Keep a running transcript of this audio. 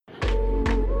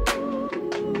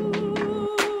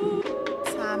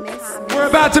We're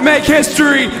about to make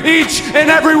history, each and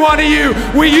every one of you.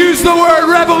 We use the word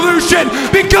revolution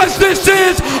because this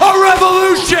is a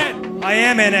revolution. I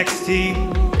am NXT,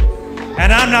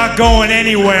 and I'm not going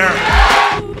anywhere.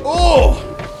 Oh,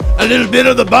 a little bit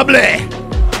of the bubbly.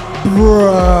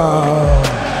 Bro.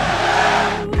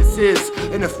 This is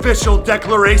an official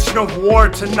declaration of war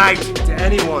tonight to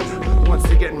anyone who wants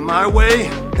to get in my way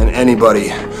and anybody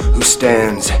who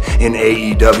stands in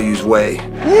AEW's way.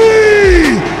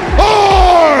 We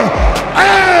are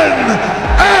NXT!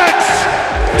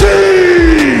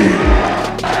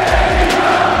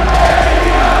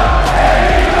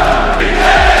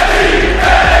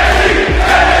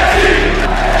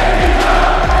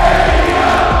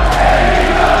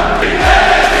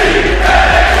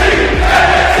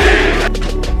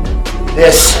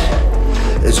 This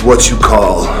is what you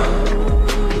call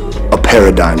a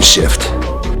paradigm shift.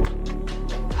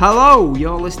 Hello,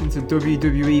 you're listening to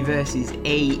WWE vs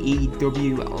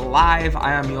AEW Live.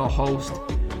 I am your host,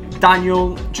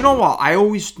 Daniel. Do you know what? I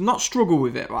always not struggle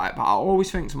with it, right? But I always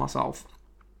think to myself,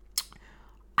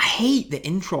 I hate the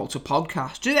intro to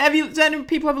podcasts. Do any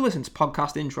people ever listen to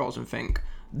podcast intros and think,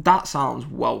 that sounds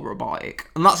well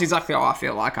robotic? And that's exactly how I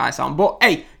feel like I sound. But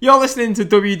hey, you're listening to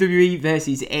WWE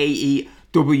vs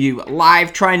AEW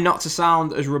Live, trying not to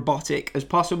sound as robotic as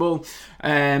possible.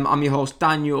 I'm your host,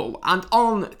 Daniel, and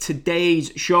on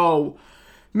today's show,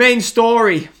 main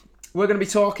story, we're going to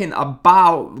be talking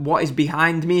about what is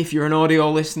behind me. If you're an audio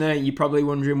listener, you're probably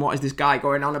wondering what is this guy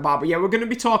going on about. But yeah, we're going to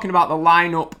be talking about the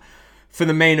lineup for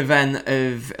the main event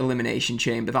of Elimination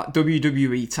Chamber, that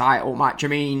WWE title match. I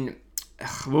mean,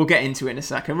 we'll get into it in a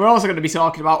second. We're also going to be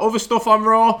talking about other stuff on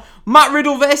Raw. Matt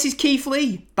Riddle versus Keith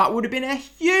Lee. That would have been a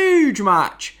huge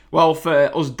match. Well,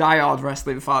 for us diehard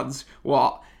wrestling fans,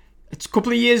 it's a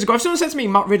couple of years ago. If someone said to me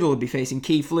Matt Riddle would be facing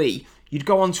Keith Lee, you'd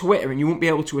go on Twitter and you wouldn't be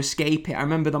able to escape it. I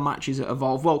remember the matches that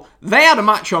evolved. Well, they had a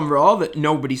match on Raw that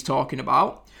nobody's talking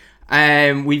about.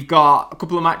 We've got a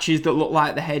couple of matches that look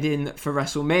like they're heading for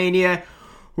WrestleMania.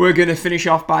 We're going to finish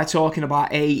off by talking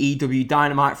about AEW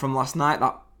Dynamite from last night.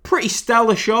 That pretty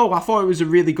stellar show. I thought it was a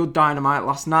really good Dynamite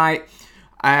last night.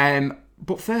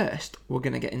 But first, we're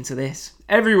going to get into this.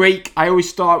 Every week, I always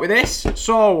start with this.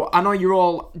 So, I know you're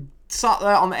all sat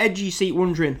there on the edge of your seat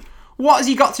wondering, what has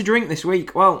he got to drink this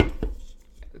week? Well,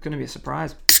 it's going to be a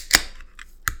surprise.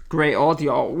 Great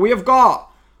audio. We have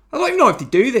got, I don't even know if they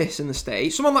do this in the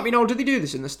States. Someone let me know, do they do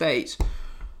this in the States?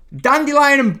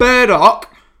 Dandelion and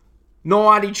burdock, no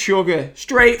added sugar,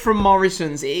 straight from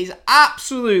Morrison's. It is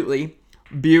absolutely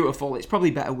beautiful. It's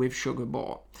probably better with sugar,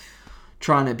 but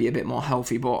trying to be a bit more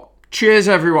healthy. But cheers,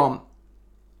 everyone.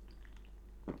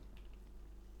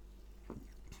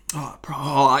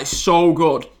 Oh, that's so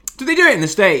good. Do they do it in the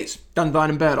States? Dandelion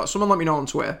and burdock. Someone let me know on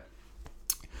Twitter.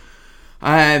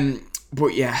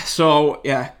 But yeah, so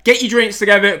yeah, get your drinks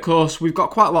together, because we've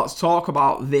got quite a lot to talk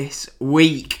about this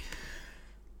week.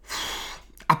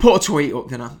 I put a tweet up,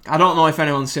 didn't I? I don't know if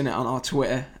anyone's seen it on our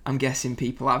Twitter. I'm guessing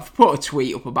people have. Put a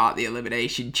tweet up about the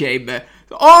Elimination Chamber.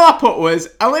 All I put was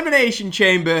Elimination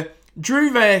Chamber, Drew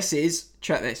versus,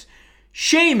 check this,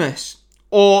 Sheamus,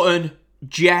 Orton,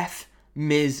 Jeff,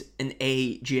 Miz, and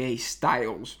AJ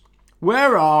Styles.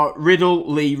 Where are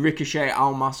Riddle, Lee, Ricochet,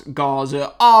 Almas,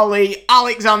 Garza, Ali,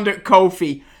 Alexander,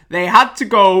 Kofi? They had to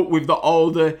go with the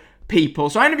older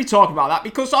people. So I'm going to be talking about that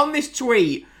because on this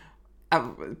tweet,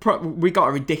 we got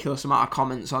a ridiculous amount of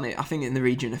comments on it. I think in the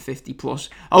region of 50 plus.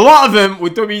 A lot of them were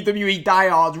WWE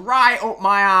diehards, right up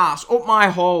my ass, up my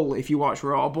hole if you watch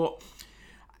Raw. But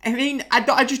I mean,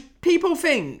 I just, people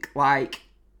think like,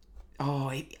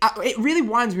 it really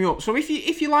winds me up. So if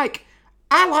you like,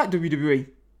 I like WWE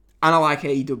and I like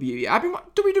AEW.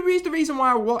 WWE is the reason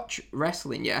why I watch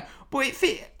wrestling, yeah. But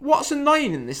what's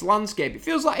annoying in this landscape? It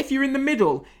feels like if you're in the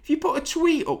middle, if you put a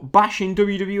tweet up bashing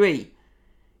WWE.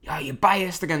 Yeah, you're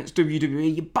biased against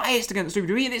WWE,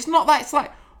 and it's not that, it's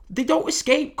like, they don't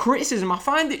escape criticism. I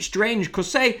find it strange,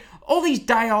 because say, all these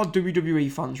diehard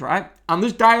WWE fans, right, and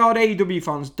there's diehard AEW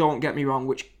fans, don't get me wrong,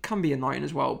 which can be annoying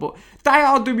as well, but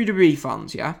diehard WWE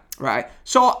fans, yeah, right,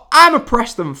 so I'm a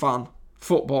Preston fan,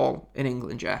 football in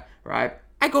England, yeah, right,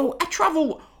 I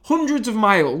travel hundreds of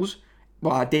miles,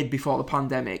 well, I did before the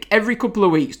pandemic, every couple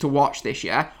of weeks to watch this,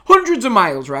 yeah, hundreds of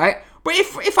miles, right. But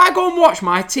if I go and watch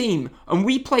my team and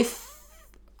we play,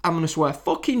 I'm going to swear,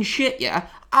 fucking shit, yeah,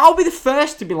 I'll be the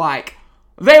first to be like,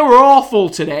 they were awful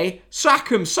today, sack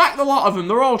them, sack the lot of them,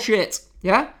 they're all shit,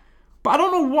 yeah? But I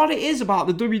don't know what it is about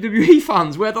the WWE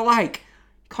fans where they're like,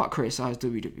 you can't criticise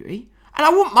WWE. And I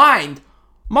wouldn't mind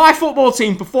my football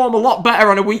team perform a lot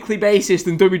better on a weekly basis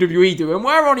than WWE do, and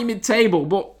we're only mid-table,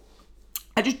 but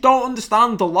I just don't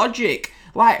understand the logic.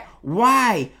 Like,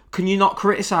 why can you not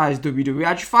criticise WWE?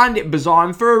 I just find it bizarre,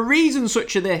 and for a reason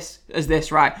such as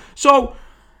this, right? So,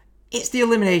 it's the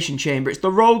Elimination Chamber. It's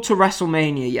the road to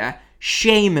WrestleMania, yeah?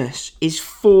 Sheamus is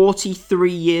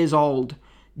 43 years old.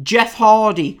 Jeff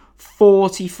Hardy,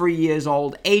 43 years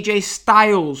old. AJ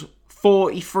Styles,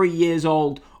 43 years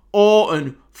old.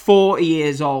 Orton, 40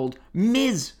 years old.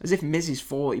 Miz, as if Miz is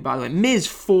 40, by the way. Miz,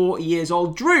 40 years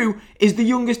old. Drew is the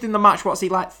youngest in the match. What's he,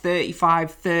 like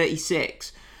 35,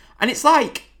 36? And it's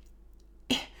like,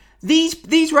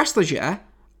 these wrestlers, yeah,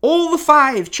 all the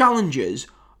 5 challengers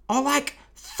are like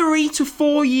 3 to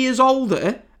 4 years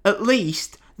older, at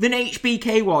least, than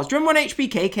HBK was. Do you remember when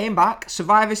HBK came back?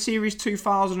 Survivor Series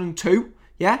 2002,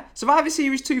 yeah? Survivor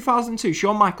Series 2002,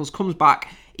 Shawn Michaels comes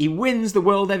back. He wins the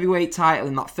World Heavyweight title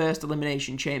in that first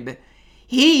Elimination Chamber.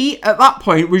 He, at that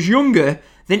point, was younger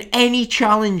than any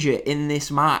challenger in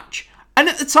this match. And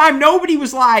at the time, nobody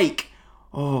was like,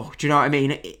 oh, do you know what I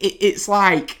mean? It's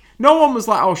like, no one was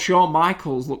like, oh, Shawn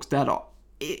Michaels looks dead.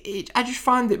 I just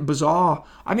find it bizarre.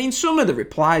 I mean, some of the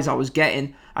replies I was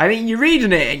getting, I mean, you're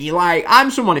reading it and you're like, I'm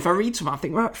someone, if I read something, I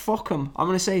think, right, fuck them. I'm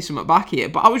going to say something back here.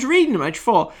 But I was reading them, I just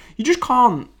thought, you just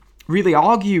can't really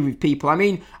argue with people. I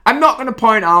mean, I'm not going to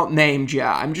point out names yet.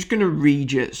 I'm just going to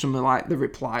read you some of, like, the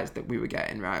replies that we were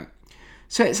getting, right?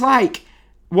 So it's like,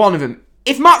 one of them,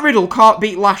 if Matt Riddle can't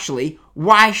beat Lashley,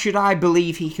 why should I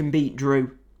believe he can beat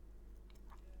Drew?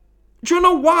 Do you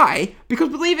know why? Because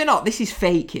believe it or not, this is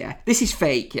fake, yeah? This is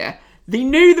fake, yeah? They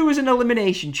knew there was an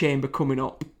Elimination Chamber coming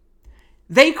up.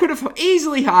 They could have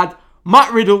easily had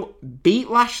Matt Riddle beat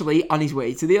Lashley on his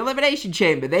way to the Elimination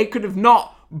Chamber. They could have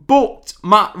not booked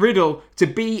Matt Riddle to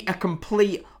be a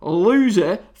complete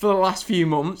loser for the last few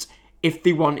months if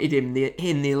they wanted him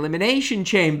in the Elimination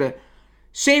Chamber.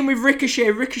 Same with Ricochet.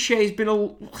 Ricochet's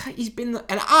he's been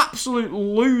an absolute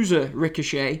loser,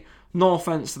 Ricochet. No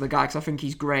offense to the guy, because I think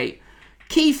he's great.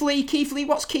 Keith Lee,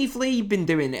 what's Keith Lee been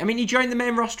doing? I mean, he joined the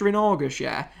main roster in August,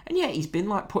 yeah? And yeah, he's been,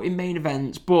 like, put in main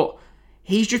events, but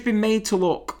he's just been made to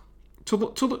look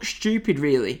stupid,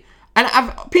 really.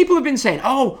 And people have been saying,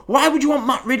 oh, why would you want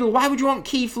Matt Riddle? Why would you want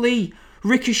Keith Lee,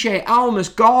 Ricochet, Almas,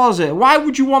 Garza? Why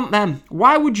would you want them?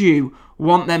 Why would you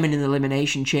want them in an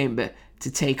Elimination Chamber to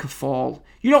take a fall?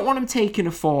 You don't want them taking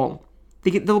a fall.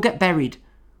 They'll get buried.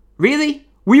 Really?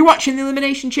 Were you watching the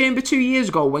Elimination Chamber 2 years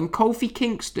ago when Kofi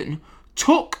Kingston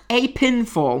took a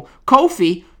pinfall?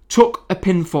 Kofi took a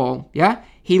pinfall, yeah?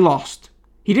 He lost.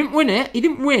 He didn't win it. He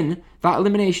didn't win that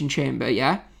Elimination Chamber,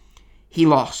 yeah? He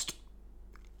lost.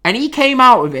 And he came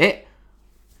out of it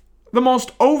the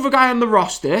most over guy on the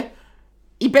roster.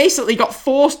 He basically got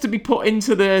forced to be put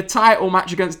into the title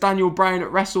match against Daniel Bryan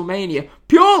at WrestleMania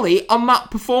purely on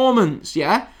that performance,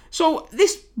 yeah? So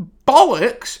this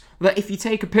bollocks that if you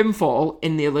take a pinfall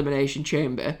in the Elimination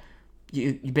Chamber,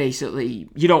 you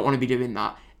don't want to be doing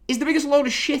that, is the biggest load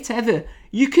of shit ever.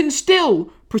 You can still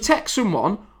protect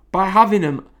someone by having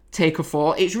them take a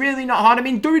fall. It's really not hard. I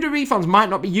mean, WWE fans might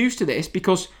not be used to this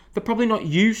because they're probably not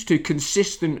used to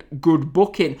consistent good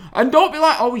booking. And don't be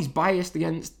like, oh, he's biased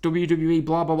against WWE,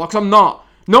 blah, blah, blah, because I'm not.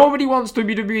 Nobody wants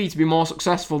WWE to be more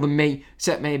successful than me,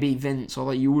 except maybe Vince,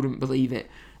 although you wouldn't believe it.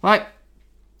 Like,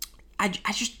 I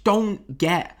just don't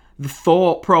get the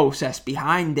thought process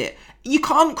behind it. You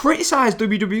can't criticise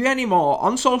WWE anymore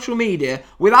on social media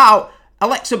without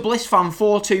Alexa Bliss fan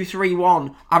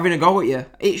 4231 having a go at you.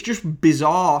 It's just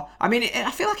bizarre. I mean,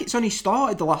 I feel like it's only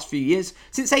started the last few years.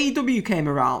 Since AEW came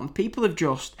around, people have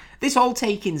just, this whole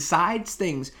taking sides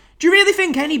things. Do you really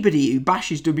think anybody who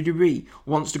bashes WWE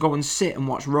wants to go and sit and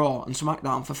watch Raw and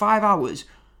SmackDown for 5 hours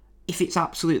if it's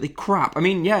absolutely crap? I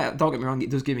mean, yeah, don't get me wrong, it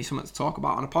does give me something to talk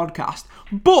about on a podcast,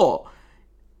 but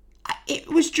it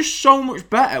was just so much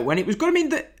better when it was good. I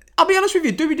mean, I'll be honest with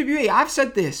you, WWE, I've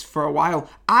said this for a while,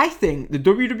 I think the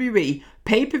WWE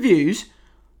pay-per-views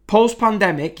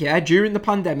post-pandemic, yeah, during the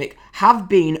pandemic, have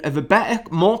been of a better,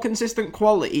 more consistent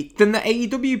quality than the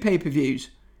AEW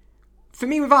pay-per-views. For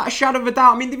me, without a shadow of a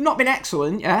doubt, I mean, they've not been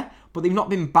excellent, yeah, but they've not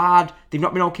been bad, they've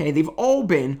not been okay, they've all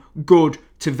been good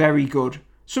to very good.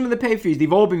 Some of the pay-per-views,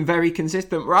 they've all been very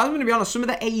consistent, whereas I'm going to be honest, some of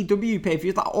the AEW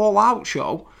pay-per-views, that all-out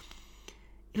show,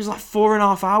 it was like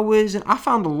 4.5 hours, and I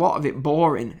found a lot of it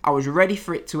boring. I was ready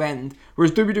for it to end,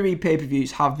 whereas WWE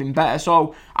pay-per-views have been better.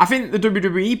 So I think the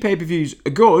WWE pay-per-views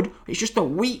are good. It's just a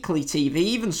weekly TV.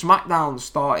 Even SmackDown's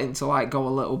starting to like go a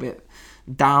little bit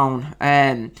down.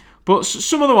 But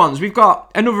some of the ones, we've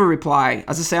got another reply.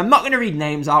 As I say, I'm not going to read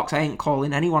names out because I ain't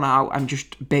calling anyone out. I'm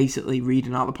just basically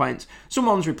reading out the points.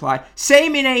 Someone's reply,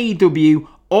 same in AEW.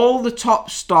 All the top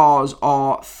stars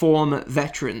are former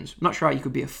veterans. I'm not sure how you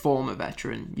could be a former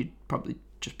veteran. You'd probably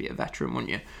just be a veteran,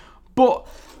 wouldn't you? But,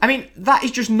 I mean, that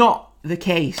is just not the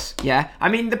case, yeah? I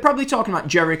mean, they're probably talking about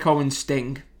Jericho and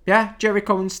Sting. Yeah?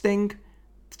 Jericho and Sting?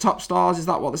 The top stars, is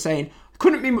that what they're saying?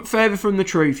 Couldn't be further from the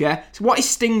truth, yeah? So what is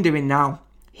Sting doing now?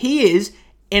 He is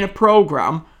in a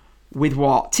program with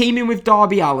what? Teaming with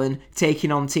Darby Allin,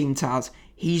 taking on Team Taz.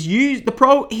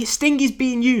 Sting is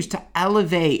being used to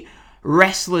elevate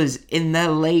wrestlers in their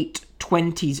late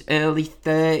 20s, early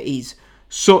 30s,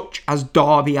 such as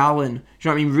Darby Allin. Do you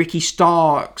know what I mean? Ricky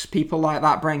Starks, people like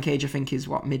that. Brian Cage, I think, is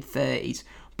mid-30s.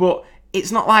 But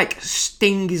it's not like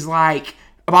Sting is like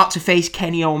about to face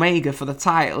Kenny Omega for the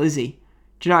title, is he?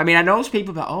 Do you know what I mean? I know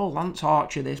people that, Lance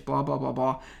Archer, this, blah, blah, blah,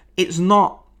 blah. It's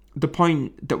not the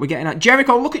point that we're getting at.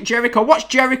 Jericho, look at Jericho. What's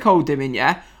Jericho doing,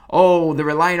 yeah? They're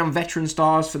relying on veteran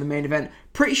stars for the main event.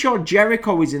 Pretty sure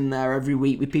Jericho is in there every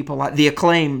week with people like The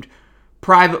Acclaimed,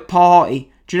 Private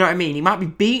Party. Do you know what I mean? He might be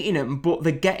beating them, but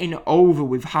they're getting over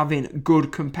with having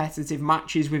good competitive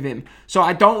matches with him. So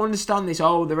I don't understand this.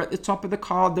 They're at the top of the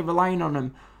card. They're relying on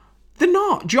him. They're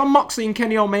not. Jon Moxley and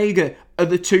Kenny Omega are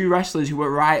the two wrestlers who are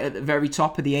right at the very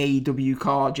top of the AEW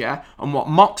card, yeah? And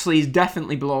Moxley is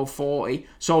definitely below 40.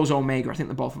 So is Omega. I think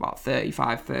they're both about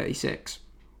 35, 36.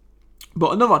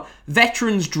 But another one,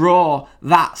 veterans draw,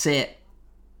 that's it.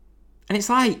 And it's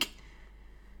like,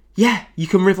 yeah, you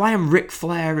can rely on Ric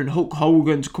Flair and Hulk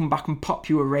Hogan to come back and pop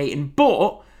you a rating,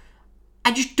 but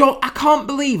I can't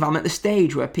believe I'm at the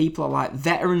stage where people are like,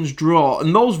 veterans draw,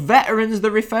 and those veterans they're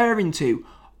referring to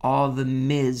are The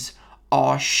Miz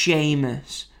or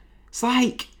Sheamus. It's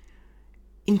like,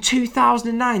 in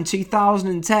 2009,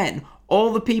 2010,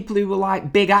 all the people who were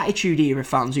like big Attitude Era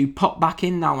fans who pop back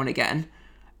in now and again,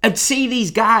 I'd see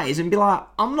these guys and be like,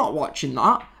 I'm not watching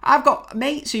that. I've got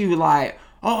mates who were like,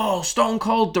 Stone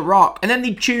Cold The Rock. And then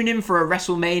they'd tune in for a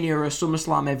WrestleMania or a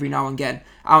SummerSlam every now and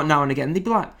again. They'd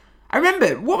be like, I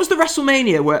remember, what was the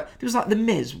WrestleMania where it was like The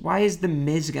Miz? Why is The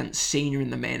Miz against Cena in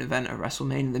the main event of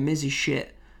WrestleMania? The Miz is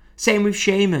shit. Same with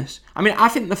Sheamus. I mean, I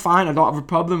think they're fine. I don't have a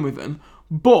problem with them.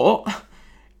 But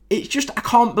it's just, I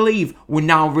can't believe we're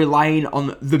now relying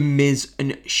on The Miz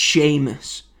and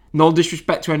Sheamus. No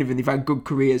disrespect to any of them, they've had good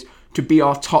careers, to be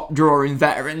our top drawing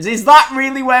veterans. Is that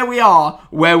really where we are?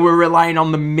 Where we're relying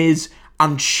on The Miz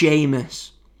and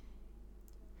Sheamus?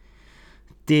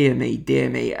 Dear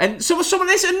me. And so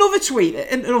there's another tweet,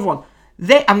 another one.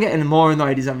 I'm getting more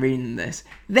annoyed as I'm reading this.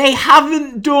 They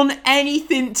haven't done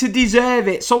anything to deserve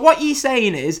it. So what you're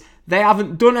saying is, they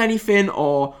haven't done anything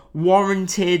or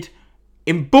warranted,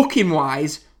 in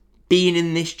booking-wise, being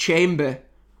in this chamber.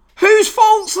 Whose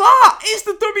fault's that? It's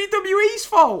the WWE's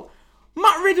fault.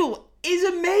 Matt Riddle is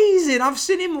amazing. I've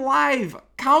seen him live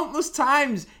countless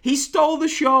times. He stole the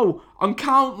show on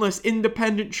countless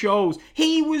independent shows.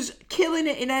 He was killing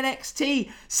it in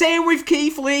NXT. Same with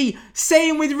Keith Lee.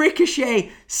 Same with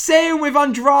Ricochet. Same with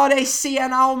Andrade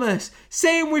Cien Almas.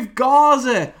 Same with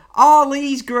Garza.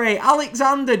 Ali's great.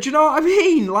 Alexander. Do you know what I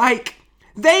mean? Like,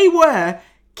 they were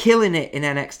killing it in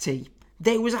NXT.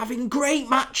 They was having great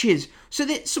matches. So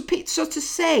to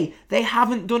say they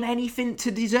haven't done anything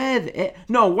to deserve it,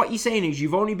 no, what you're saying is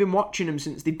you've only been watching them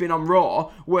since they've been on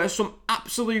Raw, where some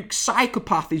absolute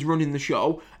psychopath is running the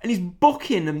show, and he's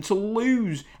booking them to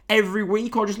lose every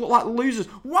week or just look like losers.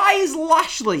 Why is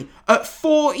Lashley at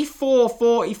 44,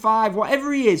 45,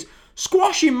 whatever he is,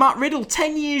 squashing Matt Riddle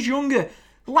 10 years younger?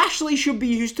 Lashley should be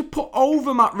used to put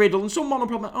over Matt Riddle, and someone will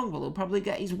probably, he'll probably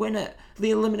get his win at the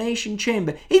Elimination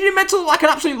Chamber. He's been meant to look like an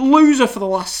absolute loser for the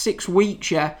last 6 weeks,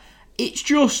 yeah? It's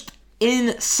just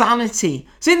insanity.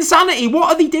 It's insanity.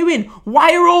 What are they doing?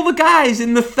 Why are all the guys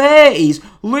in the 30s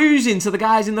losing to the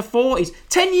guys in the 40s?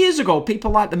 10 years ago, people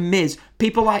like The Miz,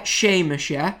 people like Sheamus,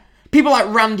 yeah? People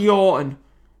like Randy Orton,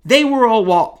 they were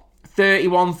all,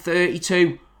 31,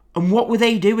 32, and what were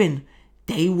they doing?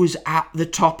 They was at the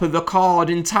top of the card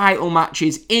in title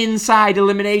matches, inside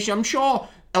elimination. I'm sure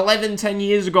 11, 10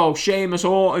 years ago, Sheamus,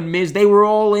 Orton, Miz, they were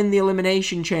all in the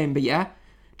Elimination Chamber, yeah?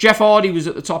 Jeff Hardy was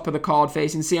at the top of the card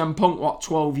facing CM Punk,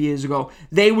 12 years ago.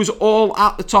 They was all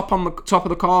at the top of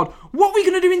the card. What are we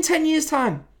going to do in 10 years'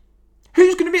 time?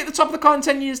 Who's going to be at the top of the card in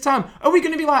 10 years' time? Are we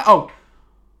going to be like, all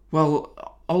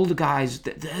the guys,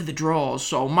 they're the draws,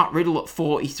 so Matt Riddle at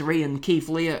 43 and Keith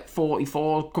Lee at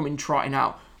 44 coming trotting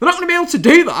out. They're not going to be able to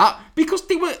do that because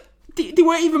they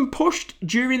weren't even pushed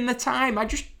during the time. I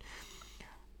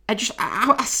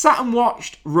sat and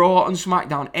watched Raw and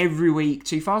SmackDown every week.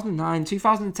 2009,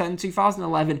 2010,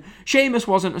 2011. Sheamus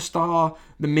wasn't a star.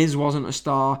 The Miz wasn't a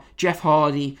star. Jeff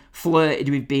Hardy flirted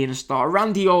with being a star.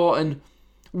 Randy Orton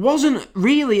wasn't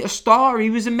really a star.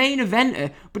 He was a main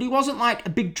eventer, but he wasn't like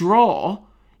a big draw.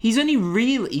 He's only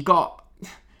really got,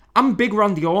 I'm a big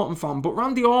Randy Orton fan, but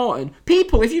Randy Orton,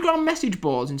 people, if you got on message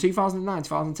boards in 2009,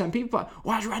 2010, people were like,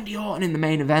 why is Randy Orton in the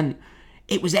main event?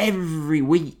 It was every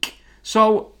week.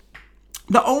 So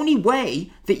the only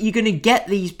way that you're going to get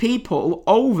these people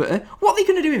over, what are they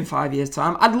going to do in 5 years'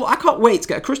 time? I can't wait to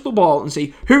get a crystal ball and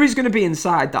see who is going to be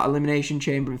inside that Elimination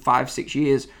Chamber in 5-6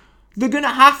 years. They're going to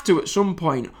have to, at some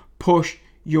point, push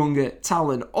younger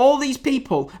talent. All these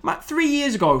people, 3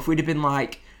 years ago, if we'd have been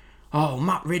like, oh,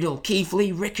 Matt Riddle, Keith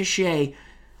Lee, Ricochet,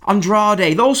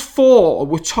 Andrade, those 4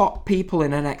 were top people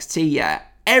in NXT, yeah.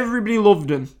 Everybody loved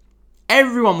them.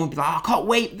 Everyone would be like, I can't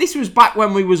wait. This was back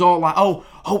when we was all like, oh,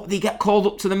 hope they get called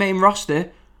up to the main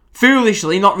roster.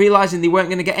 Foolishly, not realising they weren't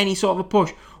going to get any sort of a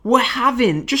push.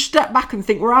 Just step back and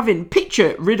think,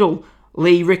 picture Riddle,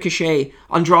 Lee, Ricochet,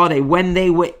 Andrade, when they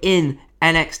were in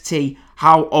NXT,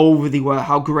 how over they were,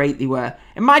 how great they were.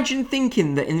 Imagine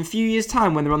thinking that in a few years'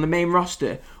 time, when they're on the main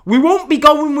roster, we won't be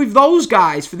going with those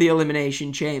guys for the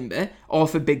Elimination Chamber or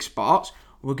for big spots.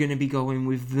 We're going to be going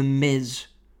with The Miz,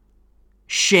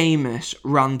 Sheamus,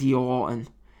 Randy Orton.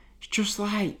 It's just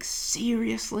like,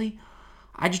 seriously?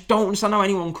 I just don't understand how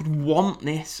anyone could want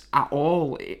this at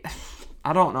all.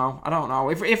 I don't know.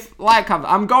 If like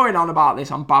I'm going on about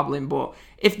this, I'm babbling, but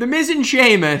if The Miz and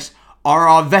Sheamus are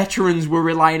our veterans we're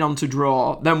relying on to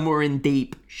draw, then we're in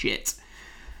deep shit.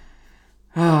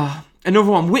 Another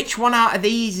one. Which one out of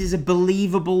these is a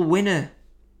believable winner?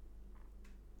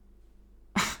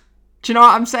 Do you know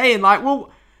what I'm saying? Like, well,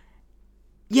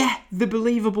 yeah, the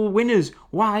believable winners.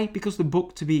 Why? Because they're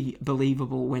booked to be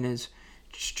believable winners.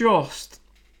 I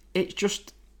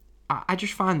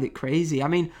just find it crazy. I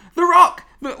mean, The Rock,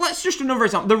 let's just another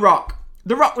example.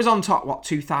 The Rock was on top,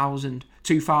 2000,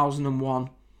 2001.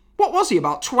 What was he,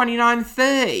 about 29,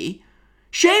 30?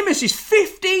 Sheamus is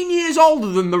 15 years older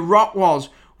than The Rock was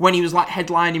when he was like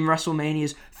headlining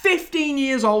WrestleManias. 15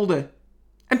 years older.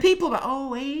 And people are like,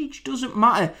 oh, age doesn't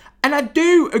matter. And I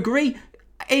do agree.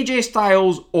 AJ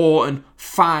Styles, Orton,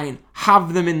 fine.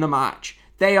 Have them in the match.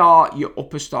 They are your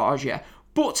upper stars, yeah.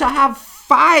 But to have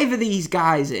 5 of these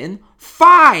guys in,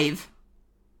 5,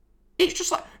 it's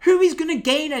just like, who is going to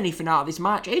gain anything out of this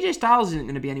match? AJ Styles isn't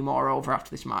going to be any more over after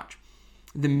this match.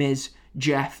 The Miz,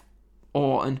 Jeff,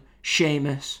 Orton,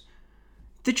 Sheamus.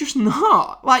 They're just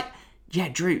not. Like, yeah,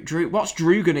 Drew. What's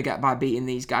Drew going to get by beating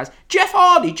these guys? Jeff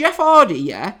Hardy,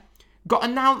 yeah, got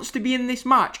announced to be in this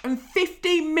match, and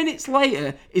 15 minutes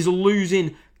later is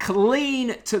losing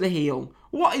clean to the heel.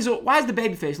 Why is the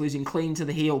babyface losing clean to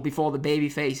the heel before the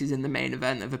babyface is in the main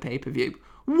event of a pay-per-view?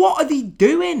 What are they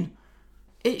doing?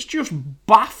 It's just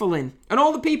baffling. And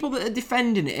all the people that are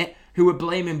defending it, who are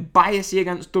blaming bias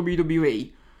against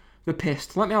WWE, they're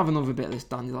pissed. Let me have another bit of this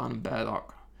Dandelion and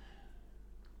Burdock.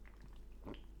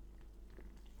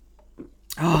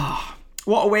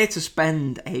 What a way to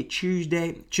spend a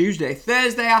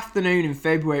Thursday afternoon in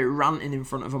February ranting in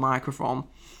front of a microphone.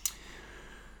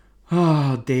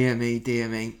 Oh, dear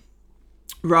me.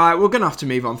 Right, we're going to have to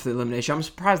move on for the elimination. I'm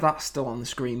surprised that's still on the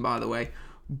screen, by the way.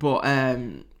 But,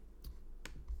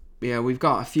 yeah, we've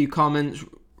got a few comments.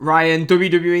 Ryan,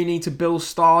 WWE need to build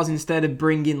stars instead of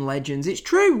bringing legends. It's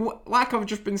true. Like I've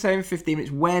just been saying for 15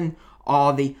 minutes, when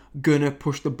are they going to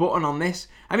push the button on this?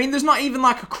 I mean, there's not even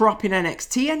like a crop in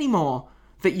NXT anymore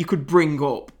that you could bring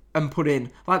up and put in.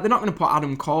 Like, they're not going to put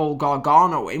Adam Cole,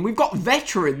 Gargano in. We've got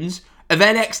veterans of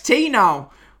NXT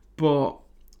now. But,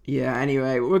 yeah,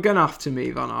 anyway, we're going to have to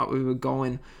move on, aren't we? We're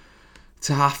going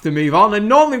to have to move on. And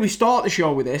normally we start the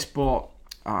show with this, but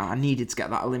I needed to get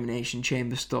that Elimination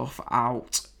Chamber stuff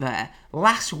out there.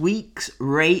 Last week's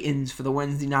ratings for the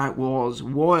Wednesday Night Wars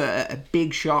were a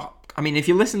big shock. I mean, if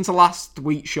you listened to last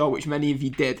week's show, which many of you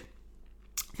did,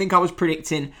 I think I was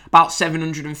predicting about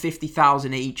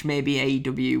 750,000 each, maybe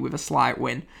AEW with a slight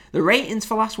win. The ratings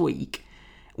for last week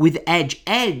with Edge,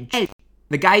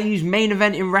 the guy who's main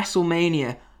event in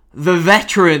WrestleMania, the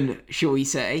veteran, shall we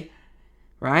say,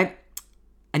 right,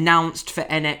 announced for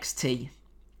NXT.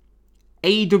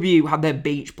 AEW had their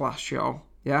Beach Blast show,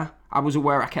 yeah? I was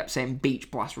aware I kept saying Beach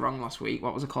Blast wrong last week.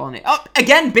 What was I calling it? Oh,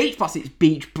 again, Beach Blast. It's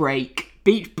Beach Break.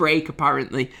 Beach Break,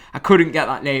 apparently. I couldn't get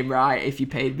that name right if you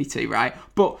paid me to, right?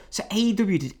 But, so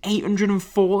AEW did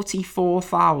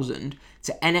 844,000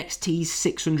 to NXT's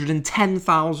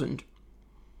 610,000.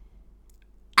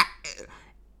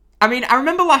 I mean, I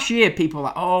remember last year people were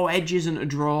like, oh, Edge isn't a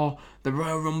draw. The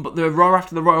Raw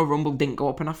after the Royal Rumble didn't go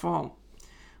up. And I thought,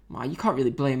 well, you can't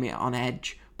really blame it on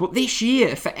Edge. But this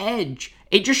year, for Edge,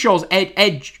 it just shows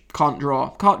Edge can't draw.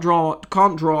 Can't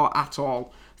draw at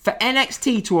all. For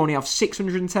NXT to only have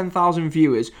 610,000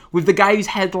 viewers, with the guy who's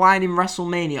headlining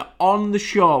WrestleMania on the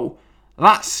show,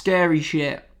 that's scary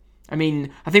shit. I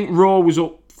mean, I think Raw was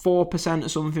up 4% or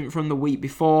something from the week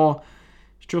before.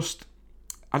 It's just,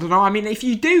 I don't know. I mean, if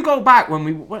you do go back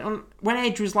when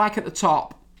Edge was like at the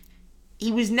top,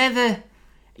 he was never.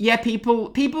 Yeah,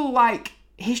 people like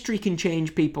history can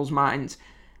change people's minds.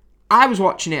 I was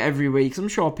watching it every week. I'm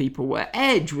sure people were.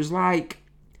 Edge was like,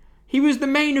 he was the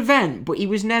main event, but he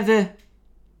was never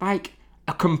like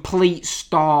a complete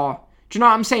star. Do you know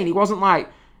what I'm saying? He wasn't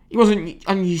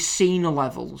on your Cena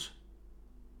levels.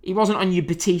 He wasn't on your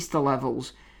Batista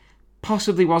levels.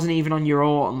 Possibly wasn't even on your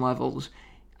Orton levels.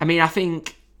 I mean, I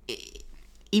think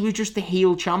he was just the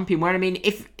heel champion. Where, I mean,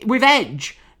 if with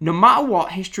Edge, no matter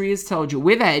what history has told you,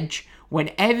 with Edge,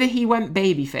 whenever he went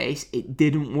babyface, it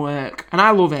didn't work. And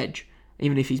I love Edge,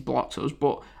 even if he's blocked us.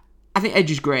 But I think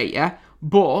Edge is great, yeah?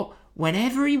 But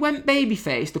whenever he went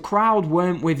babyface, the crowd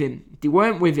weren't with him. They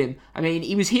weren't with him. I mean,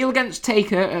 he was heel against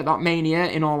Taker at that Mania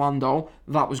in Orlando.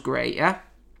 That was great, yeah?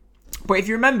 But if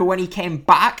you remember, when he came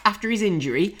back after his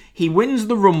injury, he wins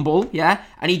the Rumble, yeah?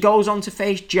 And he goes on to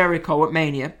face Jericho at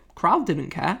Mania. Crowd didn't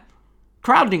care.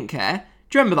 Crowd didn't care.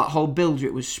 Do you remember that whole build?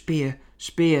 It was spear.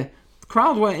 The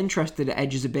crowd weren't interested at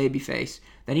Edge as a babyface.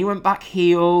 Then he went back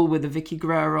heel with the Vicky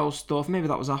Guerrero stuff. Maybe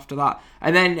that was after that.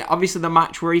 And then, obviously, the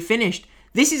match where he finished.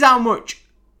 This is how much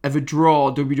of a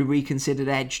draw WWE considered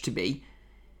Edge to be.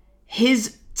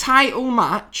 His title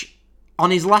match on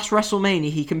his last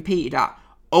WrestleMania he competed at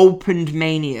opened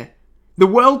Mania. The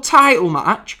world title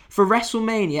match for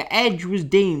WrestleMania, Edge was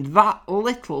deemed that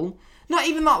little. Not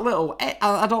even that little.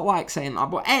 I don't like saying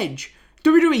that, but Edge,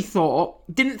 WWE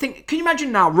didn't think. Can you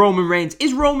imagine now, Roman Reigns?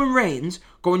 Is Roman Reigns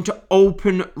going to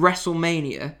open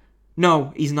WrestleMania?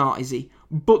 No, he's not, is he?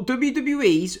 But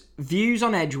WWE's views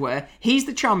on Edge were, he's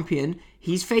the champion,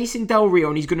 he's facing Del Rio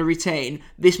and he's going to retain.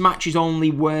 This match is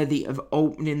only worthy of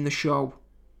opening the show.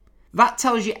 That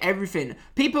tells you everything.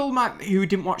 People who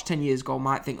didn't watch 10 years ago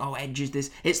might think, oh, Edge is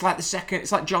this. It's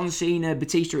like John Cena,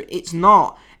 Batista. It's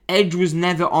not. Edge was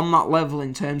never on that level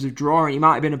in terms of drawing. He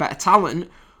might have been a better talent,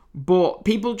 but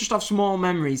people just have small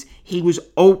memories. He was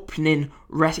opening.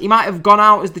 He might have gone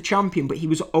out as the champion, but he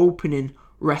was opening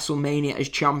WrestleMania as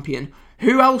champion.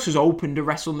 Who else has opened a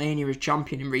WrestleMania as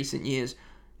champion in recent years?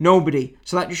 Nobody.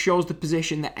 So that just shows the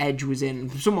position that Edge was in.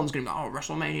 Someone's going to be like, oh,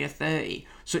 WrestleMania 30,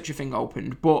 such a thing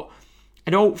opened. But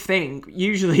I don't think,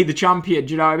 usually the champion,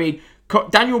 do you know what I mean?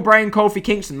 Daniel Bryan, Kofi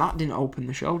Kingston, that didn't open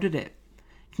the show, did it?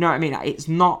 Do you know what I mean? It's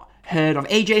not heard of.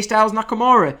 AJ Styles,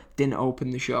 Nakamura didn't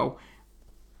open the show.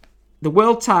 The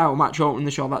world title match opened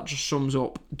the show, that just sums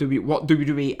up what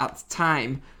WWE at the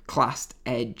time classed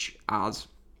Edge as.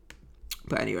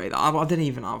 But anyway, I didn't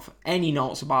even have any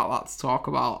notes about that to talk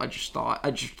about. I just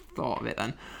thought of it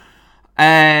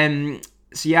then.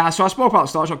 So I spoke about the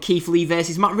start of Keith Lee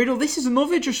versus Matt Riddle. This is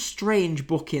another just strange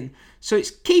booking. So it's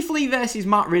Keith Lee versus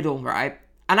Matt Riddle, right?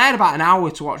 And I had about an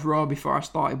hour to watch Raw before I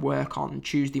started work on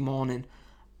Tuesday morning.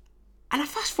 And I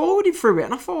fast forwarded through it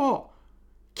and I thought,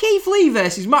 Keith Lee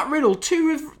versus Matt Riddle,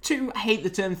 two, I hate the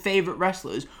term favourite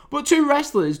wrestlers, but two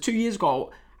wrestlers 2 years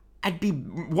ago, I'd be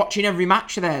watching every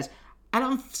match of theirs. And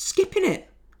I'm skipping it.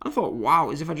 I thought,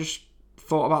 wow, as if I just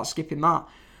thought about skipping that.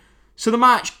 So the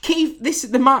match,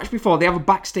 the match before, they have a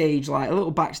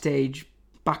little backstage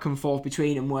back and forth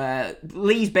between them where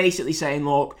Lee's basically saying,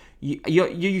 look,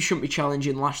 you shouldn't be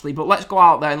challenging Lashley, but let's go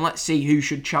out there and let's see who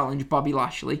should challenge Bobby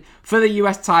Lashley for the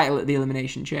US title at the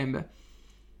Elimination Chamber.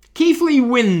 Keith Lee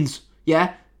wins,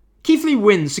 yeah? Keith Lee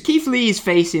wins. So Keith Lee is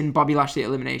facing Bobby Lashley at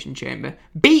Elimination Chamber.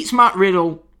 Beats Matt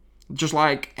Riddle, just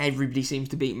like everybody seems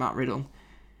to beat Matt Riddle.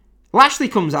 Lashley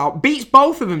comes out, beats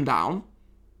both of them down,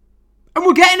 and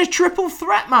we're getting a triple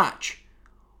threat match.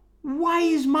 Why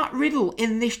is Matt Riddle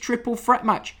in this triple threat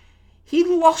match? He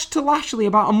lost to Lashley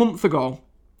about a month ago.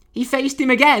 He faced him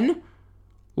again,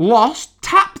 lost,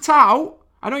 tapped out.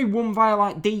 I know he won via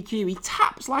DQ. He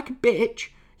taps like a bitch,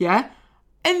 yeah?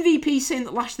 MVP saying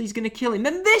that Lashley's going to kill him.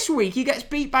 Then this week he gets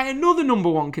beat by another number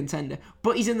one contender,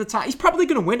 but he's in the title. He's probably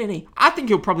going to win, isn't he? I think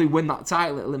he'll probably win that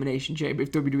title at Elimination Chamber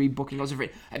if WWE booking goes for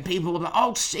it. And people will be like,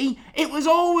 oh, see, it was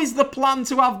always the plan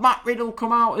to have Matt Riddle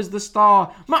come out as the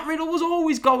star. Matt Riddle was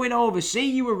always going over. See,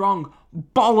 you were wrong.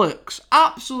 Bollocks.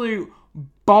 Absolute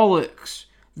bollocks.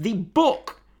 The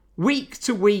book, week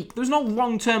to week, there's no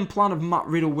long-term plan of Matt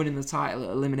Riddle winning the title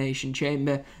at Elimination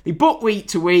Chamber. They book week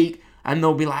to week. And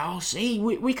they'll be like, oh, see,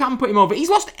 we can put him over. He's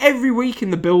lost every week in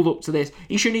the build-up to this.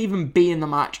 He shouldn't even be in the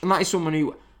match. And that is someone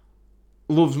who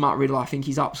loves Matt Riddle. I think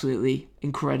he's absolutely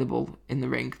incredible in the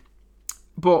ring.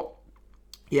 But,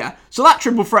 yeah. So that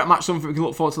triple threat match, something we can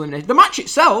look forward to eliminating. The match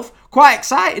itself, quite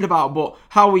excited about, but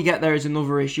how we get there is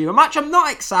another issue. A match I'm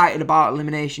not excited about,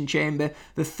 Elimination Chamber.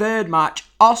 The third match,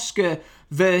 Asuka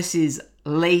versus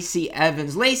Lacey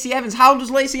Evans. Lacey Evans, how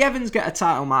does Lacey Evans get a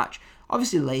title match?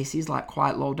 Obviously, Lacey's like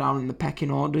quite low down in the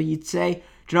pecking order, you'd say.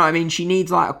 Do you know what I mean? She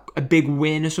needs like a big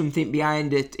win or something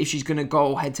behind it if she's going to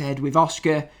go head-to-head with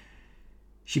Asuka.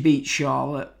 She beat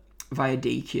Charlotte via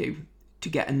DQ to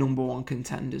get a number one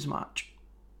contenders match.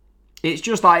 It's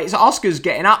just like, Asuka's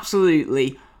getting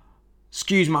absolutely,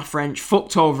 excuse my French,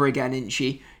 fucked over again, isn't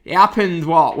she? It happened,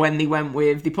 when they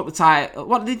put the title,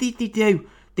 what did they do?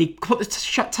 They put the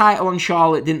title on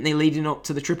Charlotte, didn't they, leading up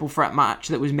to the triple threat match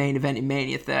that was main event in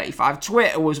Mania 35.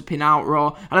 Twitter was up in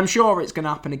outroar, and I'm sure it's going to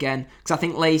happen again, because I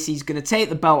think Lacey's going to take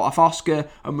the belt off Asuka,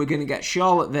 and we're going to get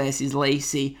Charlotte versus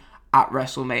Lacey at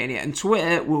WrestleMania, and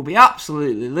Twitter will be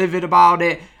absolutely livid about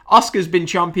it. Asuka's been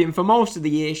champion for most of the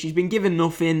year. She's been given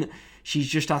nothing. She's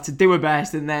just had to do her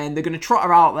best, and then they're going to trot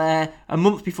her out there a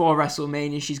month before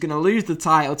WrestleMania. She's going to lose the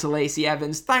title to Lacey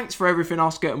Evans. Thanks for everything,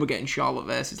 Asuka, and we're getting Charlotte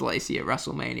versus Lacey at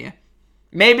WrestleMania.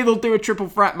 Maybe they'll do a triple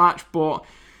threat match, but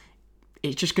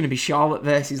it's just going to be Charlotte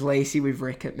versus Lacey with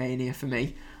Rick at Mania for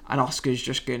me. And Asuka's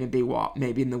just going to be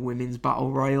maybe in the women's battle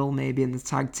royal, maybe in the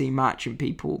tag team match, and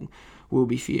people will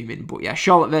be fuming. But yeah,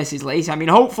 Charlotte versus Lacey. I mean,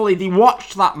 hopefully they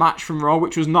watched that match from Raw,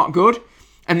 which was not good,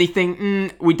 and they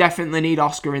think, we definitely need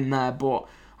Asuka in there, but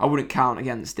I wouldn't count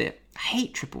against it. I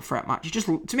hate triple threat matches. Just,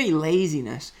 to me,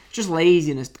 laziness. Just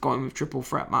laziness going with triple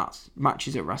threat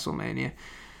matches at WrestleMania.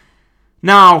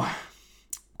 Now,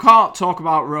 can't talk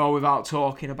about Raw without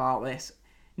talking about this.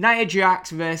 Nia Jax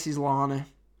versus Lana.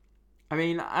 I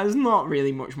mean, there's not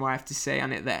really much more I have to say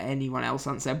on it that anyone else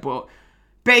hasn't said, but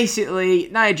basically,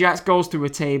 Nia Jax goes through a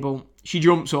table. She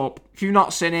jumps up. If you've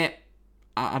not seen it,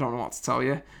 I don't know what to tell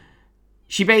you.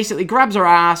 She basically grabs her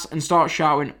ass and starts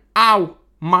shouting, "Ow,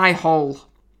 my hole,"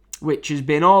 which has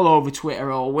been all over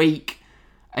Twitter all week.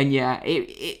 And yeah,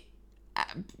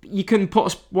 you can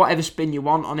put whatever spin you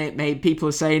want on it. Maybe people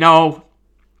are saying,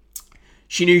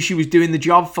 she knew she was doing the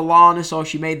job for Lana, so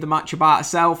she made the match about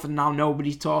herself, and now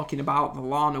nobody's talking about the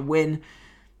Lana win.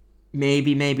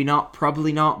 Maybe, maybe not,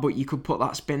 probably not, but you could put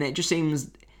that spin. It just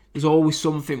seems there's always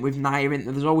something with Nia in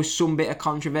there. There's always some bit of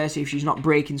controversy if she's not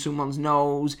breaking someone's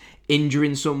nose,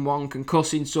 injuring someone,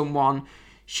 concussing someone.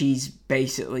 She's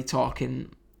basically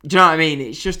talking. Do you know what I mean?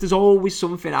 It's just there's always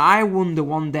something. I wonder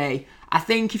one day. I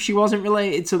think if she wasn't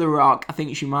related to The Rock, I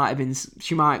think she might have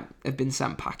been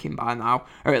sent packing by now,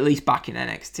 or at least back in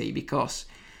NXT, because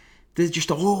there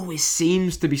just always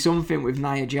seems to be something with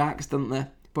Nia Jax, doesn't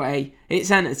there? But hey,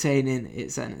 it's entertaining.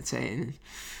 It's entertaining.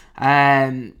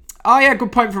 Oh yeah,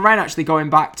 good point from Ryan. Actually, going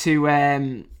back to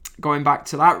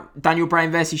that, Daniel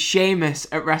Bryan versus Sheamus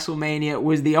at WrestleMania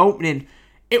was the opening.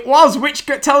 It was, which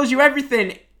tells you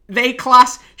everything. They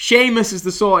class Sheamus as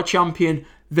the sort of champion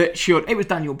that should. It was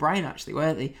Daniel Bryan actually,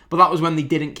 weren't they? But that was when they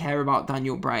didn't care about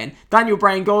Daniel Bryan. Daniel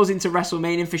Bryan goes into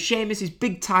WrestleMania for Sheamus'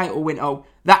 big title win. Oh,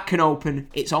 that can open.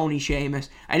 It's only Sheamus,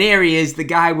 and here he is, the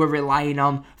guy we're relying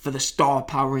on for the star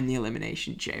power in the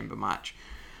Elimination Chamber match.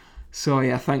 So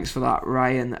yeah, thanks for that,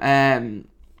 Ryan.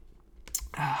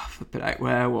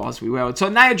 Where was we? So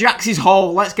Nia Jax's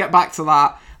hole, let's get back to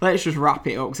that. Let's just wrap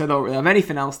it up, because I don't really have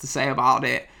anything else to say about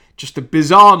it. Just a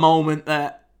bizarre moment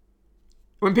that,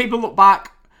 when people look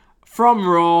back from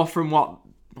Raw, from what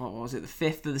was it, the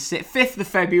 5th of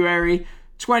February,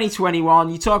 2021,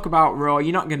 you talk about Raw,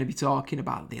 you're not going to be talking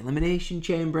about the Elimination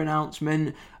Chamber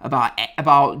announcement,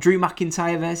 about Drew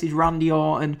McIntyre versus Randy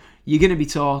Orton. You're going to be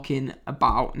talking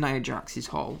about Nia Jax's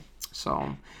hole.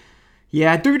 So,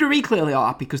 yeah, WWE clearly are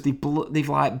happy because they've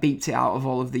beeped it out of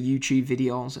all of the YouTube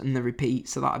videos and the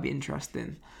repeats, so that'd be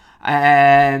interesting.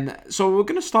 So we're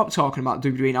going to stop talking about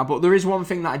WWE now, but there is one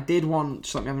thing that I did want.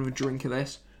 Just let me have a drink of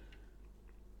this.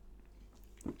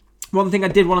 One thing I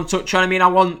did want to touch on. I mean, I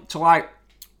want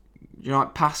to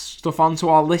pass stuff on to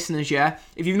our listeners. Yeah,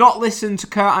 if you've not listened to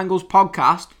Kurt Angle's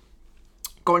podcast,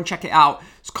 go and check it out.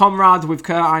 It's Comrades with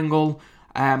Kurt Angle.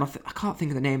 I can't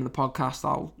think of the name of the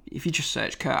podcast. If you just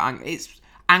search Kurt Angle, it's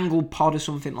Angle Pod or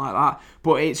something like that.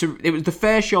 But it was the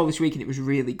first show this week, and it was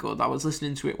really good. I was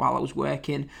listening to it while I was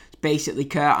working. It's basically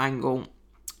Kurt Angle,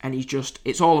 and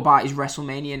it's all about his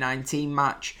WrestleMania 19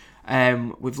 match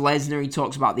with Lesnar. He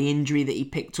talks about the injury that he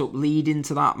picked up leading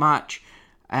to that match,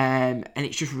 and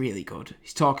it's just really good.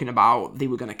 He's talking about they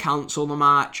were going to cancel the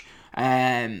match.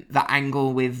 That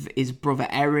angle with his brother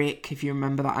Eric, if you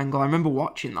remember that angle. I remember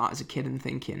watching that as a kid and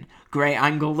thinking, great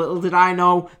angle. Little did I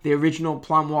know, the original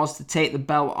plan was to take the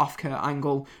belt off Kurt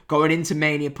Angle, going into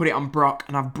Mania, put it on Brock,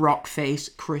 and have Brock face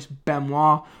Chris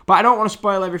Benoit. But I don't want to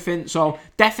spoil everything, so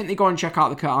definitely go and check out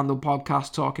the Kurt Angle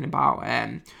podcast talking about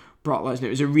Brock Lesnar. It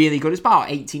was it's about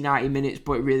 80-90 minutes,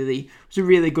 but it was a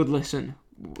really good listen.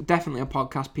 Definitely a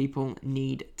podcast people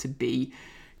need to be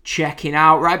checking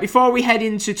out. Right, before we head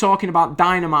into talking about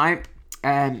Dynamite,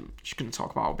 just going to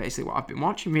talk about basically what I've been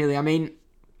watching, really. I mean,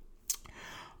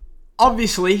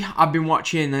 obviously, I've been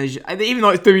watching, even though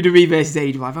it's WWE versus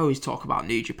AEW, I've always talked about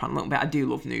New Japan a little bit. I do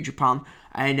love New Japan.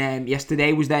 And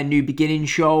yesterday was their New Beginning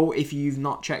show. If you've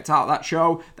not checked out that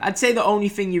show, I'd say the only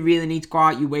thing you really need to go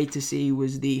out your way to see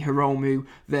was the Hiromu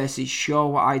versus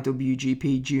Sho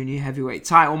IWGP Junior Heavyweight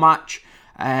title match.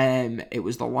 It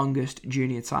was the longest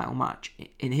junior title match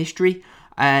in history.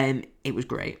 It was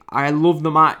great. I love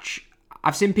the match.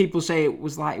 I've seen people say it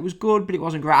was good, but it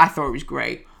wasn't great. I thought it was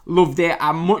great. Loved it.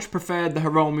 I much preferred the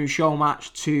Hiromu Sho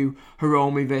match to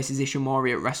Hiromu versus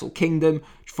Ishimori at Wrestle Kingdom.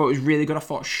 I thought it was really good. I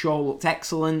thought Sho looked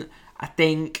excellent. I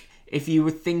think if you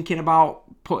were thinking about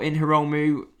putting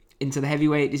Hiromu into the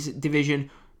heavyweight division,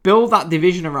 build that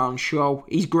division around Sho.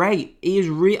 He's great. He is.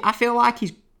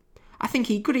 I think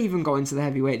he could even go into the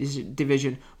heavyweight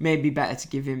division. Maybe better to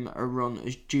give him a run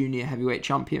as junior heavyweight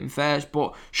champion first.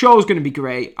 But Sho's going to be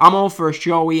great. I'm all for a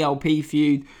Sho ELP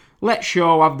feud. Let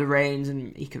Sho have the reins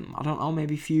and he can, I don't know,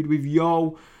 maybe feud with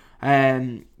Yo,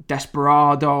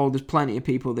 Desperado. There's plenty of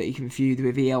people that he can feud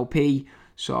with ELP.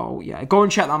 So, yeah, go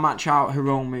and check that match out,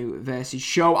 Hiromu versus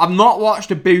Sho. I've not watched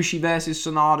Ibushi versus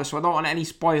Sonata, so I don't want any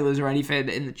spoilers or anything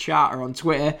in the chat or on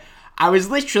Twitter.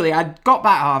 I got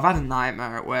back, I've had a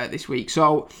nightmare at work this week.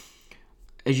 So,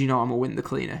 as you know, I'm a window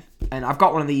cleaner. And I've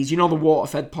got one of these, the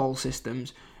water-fed pole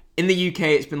systems. In the UK,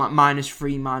 it's been like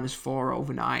 -3, -4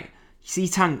 overnight. You see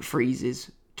tank freezes,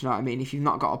 do you know what I mean? If you've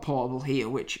not got a portable heater,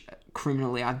 which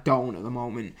criminally I don't at the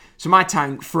moment. So my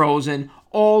tank frozen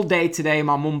all day today.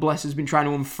 My mum, bless, has been trying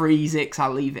to unfreeze it because I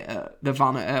leave it at the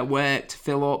van at work to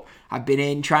fill up. I've been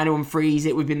in trying to unfreeze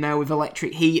it. We've been there with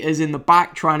electric heaters in the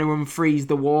back trying to unfreeze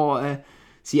the water.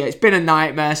 So yeah, it's been a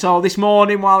nightmare. So this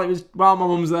morning, while my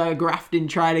mum's there grafting,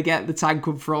 trying to get the tank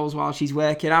unfroze while she's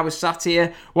working, I was sat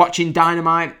here watching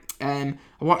Dynamite. I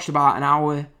watched about an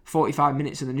hour, 45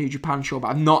 minutes of the New Japan show, but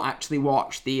I've not actually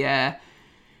watched the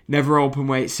Never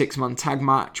Openweight 6-man tag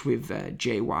match with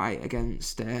Jay White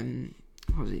against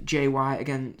Jay White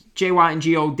and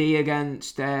God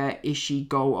against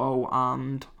Ishigoto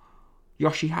and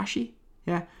Yoshihashi,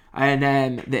 yeah,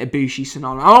 and the Ibushi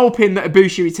Sonata. I'm hoping that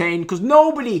Ibushi retained because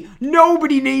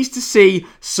nobody needs to see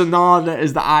Sonata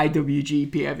as the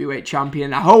IWGP Heavyweight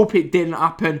Champion. I hope it didn't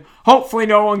happen. Hopefully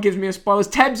no one gives me a spoiler.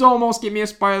 Teb's almost gave me a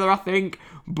spoiler, I think,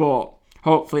 but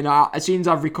hopefully not. As soon as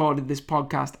I've recorded this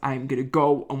podcast, I'm going to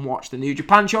go and watch the New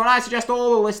Japan show. And I suggest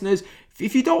all the listeners,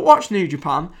 if you don't watch New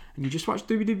Japan and you just watch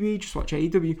WWE, just watch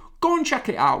AEW, go and check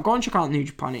it out. Go and check out New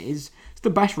Japan. It's the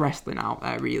best wrestling out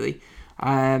there, really.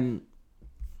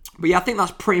 But yeah, I think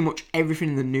that's pretty much everything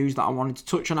in the news that I wanted to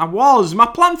touch on. My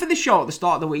plan for the show at the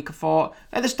start of the week, I thought,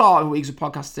 at the start of the week's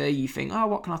podcast today, you think,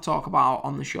 what can I talk about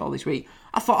on the show this week?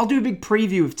 I thought I'll do a big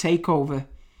preview of TakeOver.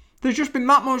 There's just been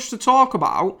that much to talk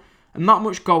about and that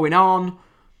much going on.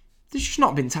 There's just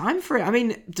not been time for it. I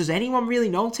mean, does anyone really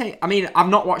know I've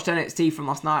not watched NXT from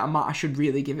last night. I should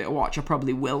really give it a watch. I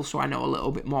probably will, so I know a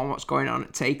little bit more what's going on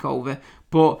at TakeOver.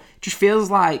 But it just feels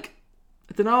like,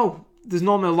 I don't know, there's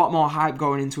normally a lot more hype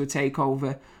going into a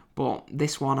TakeOver. But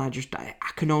this one, I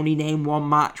can only name one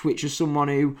match, which as someone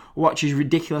who watches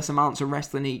ridiculous amounts of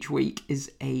wrestling each week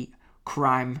is a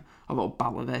crime. A little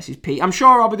Balor versus Pete. I'm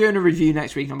sure I'll be doing a review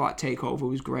next week and I'm like, TakeOver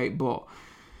was great, but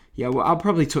yeah, well, I'll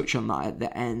probably touch on that at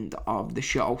the end of the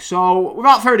show. So,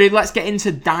 without further ado, let's get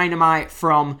into Dynamite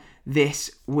from this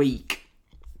week.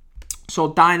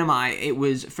 So, Dynamite, it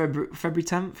was February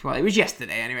 10th? Well, it was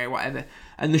yesterday anyway, whatever.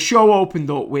 And the show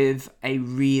opened up with a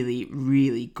really,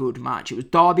 really good match. It was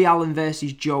Darby Allin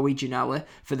versus Joey Janela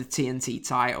for the TNT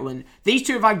title. And these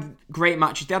two have had great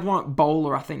matches. They had one at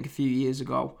Bowler, I think, a few years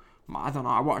ago. I don't know,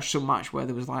 I watched some match where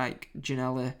there was like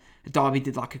Darby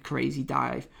did like a crazy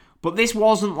dive. But this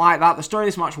wasn't like that. The story of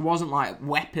this match wasn't like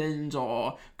weapons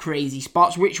or crazy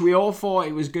spots, which we all thought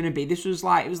it was going to be. It was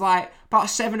like about a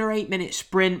 7 or 8 minute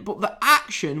sprint, but the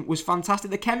action was fantastic.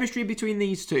 The chemistry between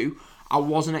these two, I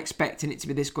wasn't expecting it to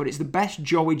be this good. It's the best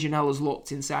Joey Janela's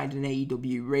looked inside an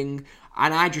AEW ring.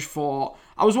 And I just thought,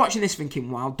 I was watching this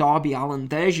thinking, wow, Darby Allin,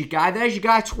 there's your guy,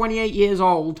 28 years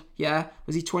old. Yeah,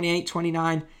 was he 28,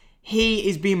 29? He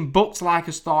is being booked like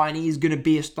a star and he is going to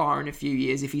be a star in a few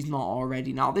years if he's not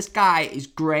already now. This guy is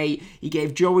great. He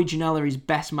gave Joey Janela his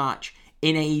best match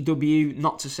in AEW.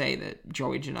 Not to say that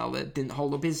Joey Janela didn't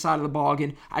hold up his side of the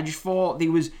bargain. I just thought he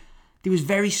was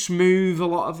very smooth. A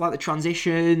lot of like the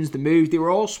transitions, the moves, they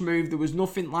were all smooth. There was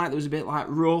nothing like, there was a bit like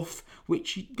rough,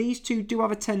 which these two do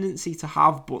have a tendency to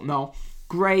have, but no,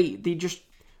 great. They just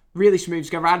really smooth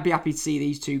together. I'd be happy to see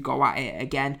these two go at it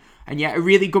again. And yeah, a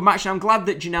really good match. And I'm glad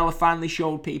that Janela finally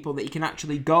showed people that he can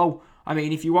actually go I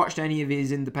mean, if you watched any of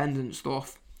his independent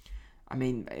stuff, I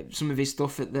mean, some of his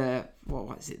stuff at the,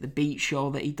 the beach show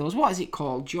that he does. What is it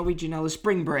called? Joey Janela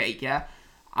Spring Break, yeah?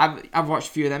 I've watched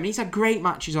a few of them, and he's had great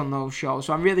matches on those shows,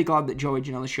 so I'm really glad that Joey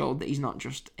Janela showed that he's not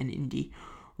just an indie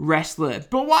wrestler.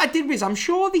 But what I did was, I'm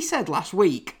sure they said last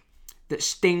week that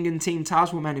Sting and Team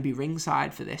Taz were meant to be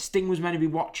ringside for this. Sting was meant to be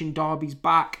watching Darby's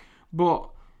back, but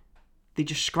they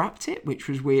just scrapped it, which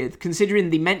was weird, considering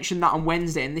they mentioned that on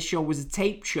Wednesday, and this show was a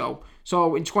tape show.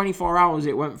 So in 24 hours,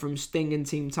 it went from Sting and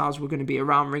Team Taz were going to be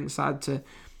around ringside to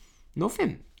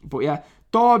nothing. But yeah,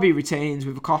 Darby retains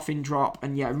with a coffin drop,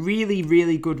 and yeah, really,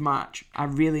 really good match. I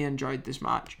really enjoyed this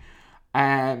match.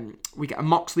 We get a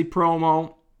Moxley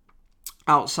promo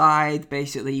outside.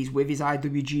 Basically, he's with his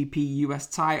IWGP US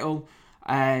title.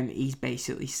 He's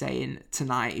basically saying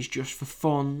tonight is just for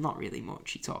fun. Not really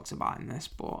much he talks about in this,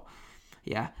 but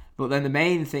yeah. But then the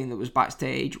main thing that was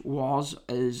backstage was,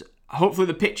 as hopefully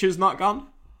the picture's not gone.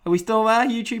 Are we still there,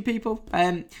 YouTube people?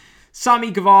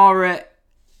 Sammy Guevara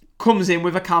comes in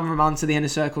with a cameraman to the Inner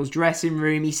Circle's dressing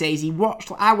room. He says,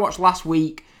 I watched last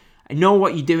week. I know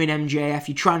what you're doing, MJF.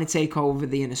 You're trying to take over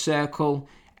the Inner Circle.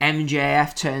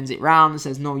 MJF turns it round and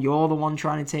says, no, you're the one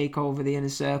trying to take over the Inner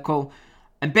Circle.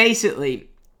 And basically,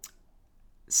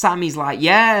 Sammy's like,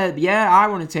 yeah, I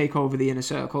want to take over the Inner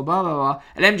Circle, blah, blah, blah.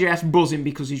 And MJF's buzzing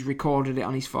because he's recorded it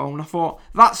on his phone. I thought,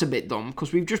 that's a bit dumb,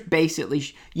 because we've just basically,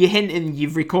 you're hinting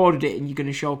you've recorded it and you're going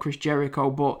to show Chris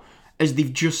Jericho, but as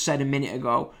they've just said a minute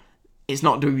ago, it's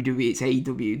not WWE, it's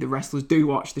AEW. The wrestlers do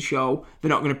watch the show. They're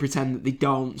not going to pretend that they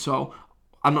don't. So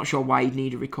I'm not sure why you'd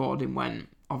need a recording when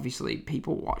obviously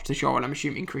people watch the show, and I'm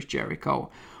assuming Chris Jericho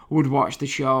would watch the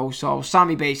show. So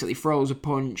Sammy basically throws a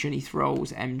punch and he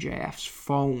throws MJF's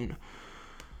phone.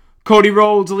 Cody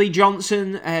Rhodes, Lee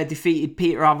Johnson defeated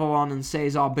Peter Avalon and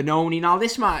Cesar Bononi. Now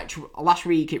this match, last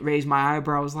week it raised my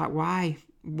eyebrows, like why?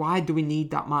 Why do we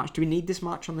need that match? Do we need this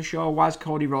match on the show? Why is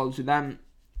Cody Rhodes with them?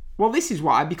 Well, this is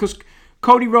why, because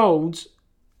Cody Rhodes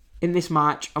in this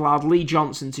match allowed Lee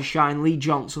Johnson to shine. Lee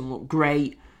Johnson looked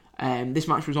great. This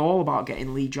match was all about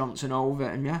getting Lee Johnson over,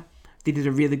 and yeah, they did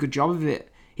a really good job of it.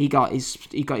 He got his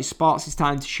spots, his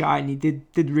time to shine. He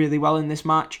did really well in this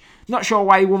match. Not sure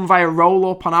why he won via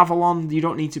roll-up on Avalon. You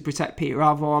don't need to protect Peter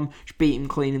Avalon. Just beat him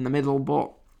clean in the middle,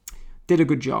 but did a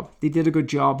good job. They did a good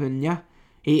job, and yeah.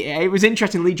 It was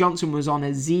interesting. Lee Johnson was on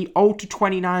a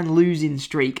 0-29 losing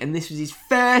streak, and this was his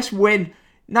first win.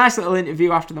 Nice little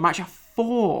interview after the match. I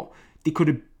thought they could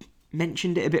have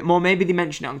mentioned it a bit more. Maybe they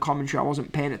mentioned it on commentary. I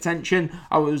wasn't paying attention.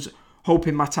 I was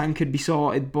hoping my tank could be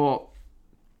sorted, but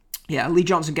yeah, Lee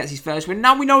Johnson gets his first win.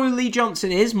 Now we know who Lee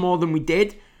Johnson is more than we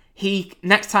did.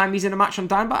 Next time he's in a match on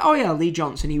Dynamite, oh yeah, Lee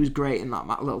Johnson, he was great in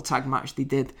that little tag match they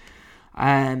did.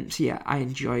 So yeah, I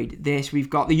enjoyed this. We've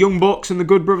got the Young Bucks and the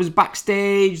Good Brothers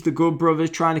backstage. The Good Brothers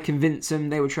trying to convince them.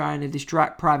 They were trying to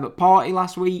distract Private Party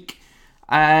last week.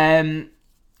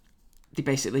 They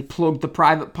basically plugged the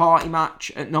Private Party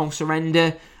match at No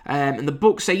Surrender. And the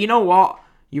Bucks say, you know what?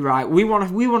 You're right. We want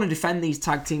to defend these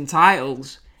tag team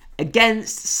titles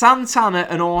against Santana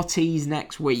and Ortiz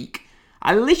next week.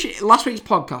 Last week's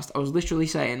podcast, I was literally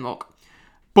saying, look,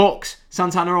 Bucks,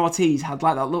 Santana Ortiz had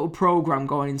like that little program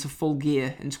going into Full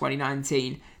Gear in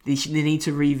 2019. They need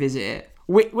to revisit it.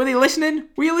 Were they listening?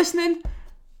 Were you listening?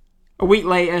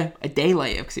 A day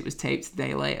later, because it was taped a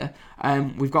day later.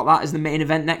 We've got that as the main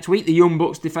event next week. The Young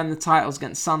Bucks defend the titles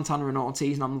against Santana and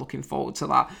Ortiz, and I'm looking forward to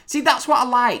that. See, that's what I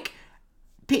like.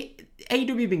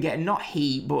 AEW been getting, not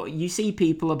heat, but you see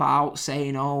people about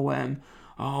saying, do you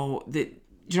know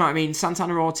what I mean?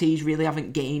 Santana and Ortiz really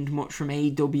haven't gained much from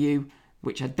AEW,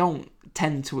 which I don't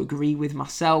tend to agree with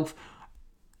myself.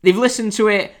 They've listened to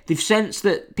it. They've sensed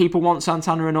that people want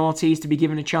Santana and Ortiz to be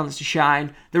given a chance to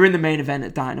shine. They're in the main event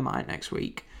at Dynamite next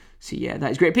week. So yeah,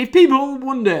 that is great. If people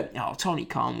wonder, Tony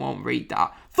Khan won't read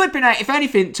that. Flipping out, if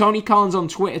anything, Tony Khan's on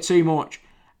Twitter too much.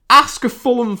 Ask a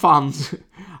Fulham fans.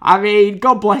 I mean,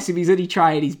 God bless him, he's only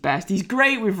trying his best. He's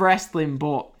great with wrestling,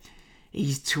 but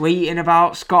he's tweeting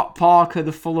about Scott Parker,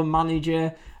 the Fulham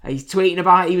manager. He's tweeting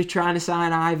about he was trying to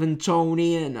sign Ivan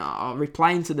Toney and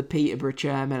replying to the Peterborough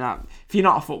chairman. If you're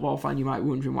not a football fan, you might be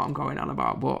wondering what I'm going on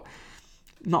about, but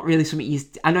not really something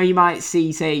I know you might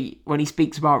see, say, when he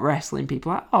speaks about wrestling,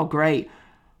 people are like, oh, great.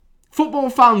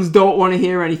 Football fans don't want to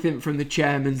hear anything from the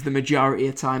chairmans the majority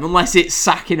of the time, unless it's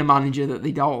sacking a manager that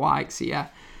they don't like. So yeah,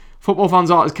 football fans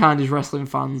aren't as kind as wrestling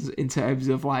fans in terms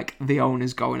of like the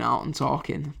owners going out and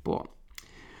talking, but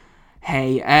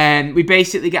hey, we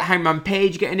basically get Hangman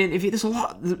Page getting an interview. There's a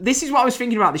lot. This is what I was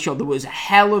thinking about the show. There was a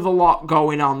hell of a lot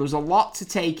going on. There was a lot to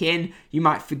take in. You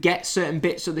might forget certain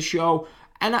bits of the show.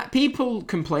 And people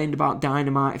complained about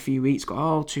Dynamite a few weeks ago.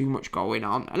 Oh, too much going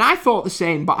on. And I thought the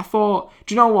same, but I thought,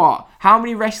 do you know what? How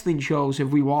many wrestling shows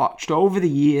have we watched over the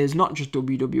years, not just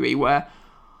WWE, where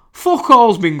fuck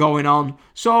all's been going on?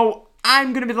 So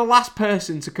I'm going to be the last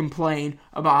person to complain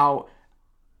about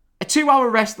a 2-hour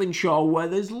wrestling show where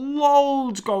there's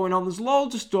loads going on. There's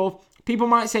loads of stuff. People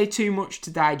might say too much to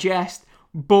digest,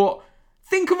 but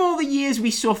think of all the years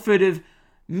we suffered of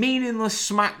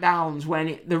meaningless SmackDowns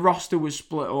when the roster was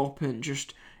split up and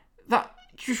just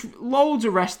loads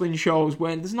of wrestling shows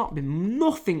when there's not been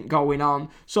nothing going on.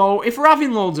 So if we're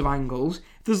having loads of angles,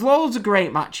 if there's loads of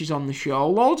great matches on the show,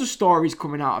 loads of stories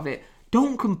coming out of it,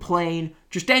 don't complain,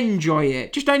 just enjoy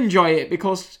it. Just enjoy it,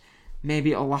 because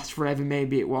maybe it'll last forever,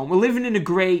 maybe it won't. We're living in a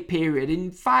great period. In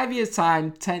 5 years'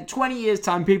 time, 10, 20 years'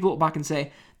 time, people look back and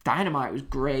say, Dynamite was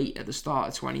great at the start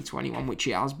of 2021, which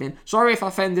it has been. Sorry if I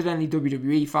offended any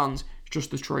WWE fans. It's just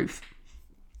the truth.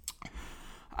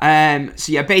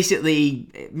 So yeah, basically,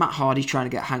 Matt Hardy's trying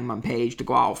to get Hangman Page to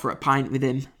go out for a pint with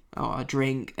him, or a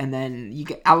drink, and then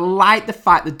I like the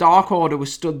fact the Dark Order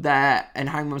was stood there, and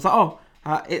Hangman was like,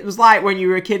 it was like when you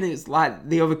were a kid, and it's like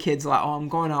the other kids like, I'm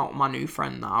going out with my new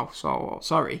friend now, so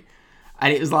sorry.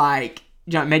 And it was like,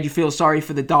 it made you feel sorry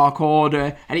for the Dark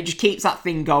Order, and it just keeps that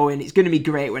thing going. It's going to be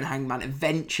great when Hangman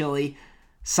eventually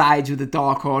sides with the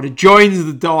Dark Order, joins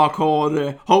the Dark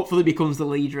Order, hopefully becomes the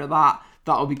leader of that.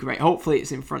 That'll be great. Hopefully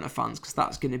it's in front of fans, because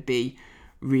that's going to be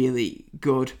really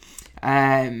good.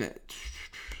 Another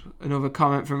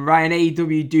comment from Ryan,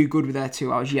 AEW do good with their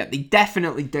 2 hours. Yeah, they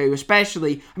definitely do,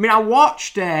 especially, I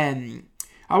watched the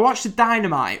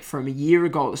Dynamite from a year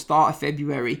ago at the start of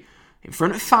February in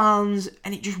front of fans,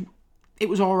 and it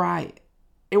was alright.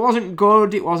 It wasn't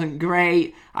good, it wasn't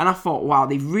great, and I thought, wow,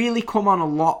 they've really come on a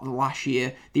lot the last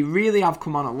year. They really have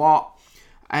come on a lot.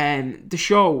 The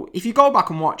show, if you go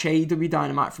back and watch AEW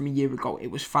Dynamite from a year ago,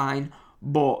 it was fine,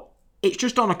 but it's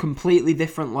just on a completely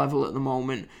different level at the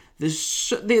moment.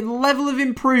 The level of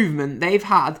improvement they've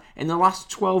had in the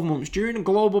last 12 months during a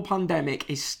global pandemic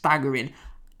is staggering.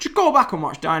 Just go back and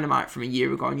watch Dynamite from a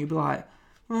year ago and you'll be like,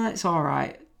 well, it's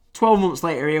alright. 12 months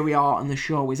later, here we are, and the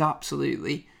show is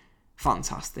absolutely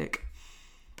fantastic.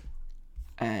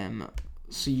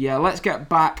 So yeah, let's get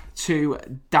back to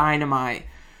Dynamite.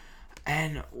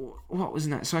 And what was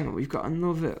next? Hang on, we've got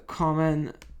another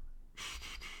comment.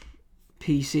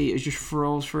 PC has just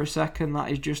froze for a second. That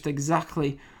is just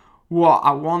exactly what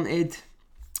I wanted.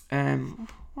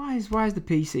 Why is the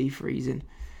PC freezing?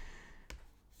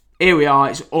 Here we are.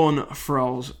 It's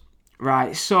unfroze.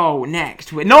 Right. So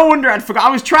next, no wonder I'd forgot.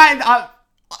 I was trying.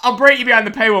 I'll break you behind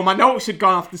the paywall. My notes had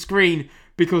gone off the screen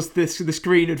because the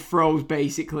screen had froze,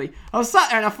 basically. I was sat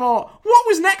there and I thought, what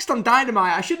was next on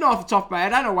Dynamite? I should know off the top of my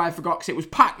head. I don't know why I forgot, because it was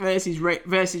Pac versus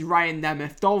Ryan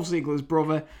Nemeth, Dolph Ziggler's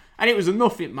brother, and it was a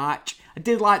nothing match. I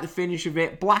did like the finish of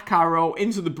it. Black Arrow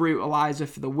into the Brutalizer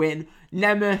for the win.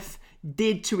 Nemeth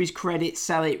did, to his credit,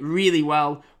 sell it really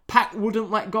well. Pac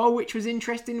wouldn't let go, which was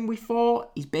interesting, we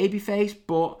thought. He's babyface,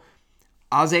 but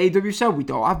as AEW said, we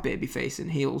don't have babyface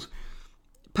and heels.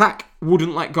 Pac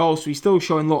wouldn't let go, so he's still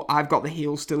showing, look, I've got the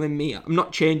heel still in me. I'm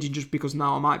not changing just because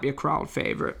now I might be a crowd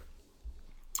favourite.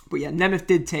 But yeah, Nemeth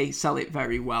did sell it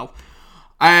very well.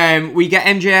 We get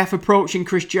MJF approaching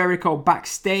Chris Jericho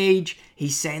backstage.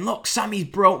 He's saying, look, Sammy's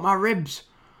broke my ribs.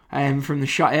 From the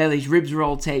shot earlier, his ribs are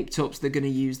all taped up, so they're going to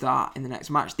use that in the next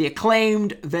match. The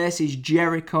Acclaimed versus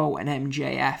Jericho and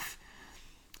MJF.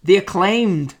 The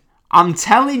Acclaimed, I'm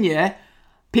telling you,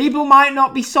 people might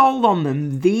not be sold on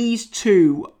them. These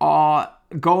two are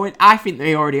going, I think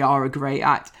they already are a great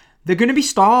act. They're going to be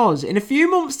stars. In a few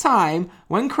months' time,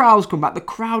 when crowds come back, the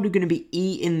crowd are going to be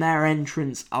eating their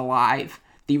entrance alive.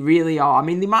 They really are. I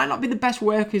mean, they might not be the best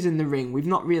workers in the ring. We've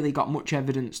not really got much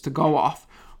evidence to go off.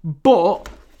 But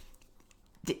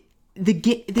the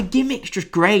gimmick's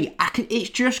just great. It's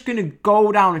just going to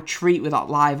go down a treat with that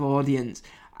live audience.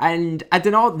 And I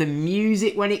don't know, the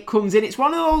music when it comes in, it's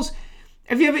one of those...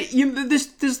 Have you ever...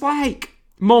 There's like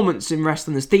moments in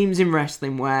wrestling, there's themes in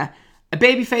wrestling where a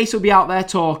babyface will be out there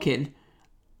talking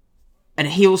and a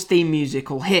heel's theme music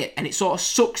will hit and it sort of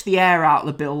sucks the air out of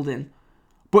the building,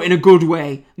 but in a good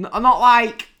way. Not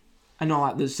like... I know,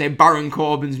 like, there's, say, Baron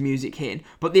Corbin's music hitting,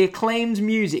 but the Acclaimed's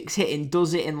music's hitting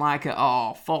does it in like a,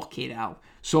 oh, fuck it hell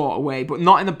sort of way, but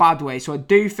not in a bad way. So I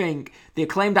do think the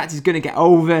Acclaimed act is going to get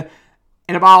over.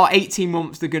 In about 18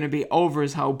 months, they're going to be over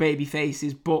as hell baby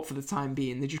faces, but for the time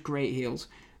being, they're just great heels.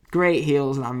 Great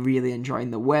heels, and I'm really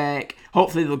enjoying the work.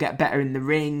 Hopefully, they'll get better in the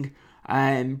ring.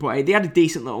 But they had a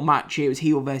decent little match here. It was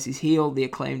heel versus heel, the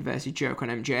Acclaimed versus Jericho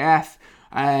and MJF.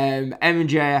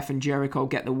 MJF and Jericho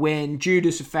get the win.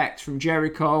 Judas Effect from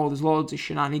Jericho. There's loads of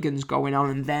shenanigans going on.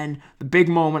 And then the big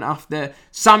moment after,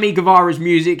 Sammy Guevara's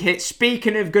music hits.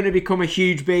 Speaking of going to become a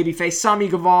huge babyface, Sammy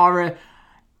Guevara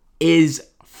is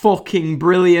fucking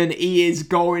brilliant. He is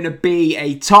going to be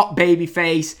a top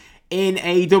babyface in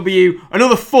AEW.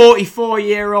 Another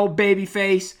 44-year-old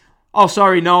babyface. Oh,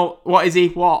 sorry, no. What is he?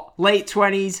 What? Late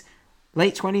 20s?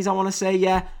 Late 20s, I want to say,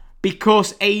 yeah.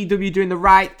 Because AEW doing the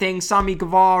right thing. Sammy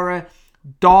Guevara,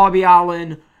 Darby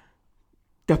Allin,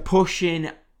 they're pushing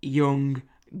young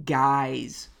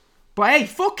guys. But hey,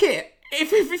 fuck it.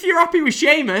 If you're happy with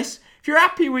Sheamus, if you're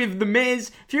happy with The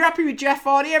Miz, if you're happy with Jeff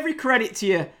Hardy, every credit to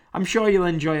you. I'm sure you'll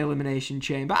enjoy Elimination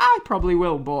Chamber. I probably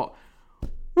will, but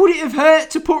would it have hurt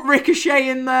to put Ricochet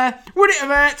in there? Would it have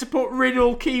hurt to put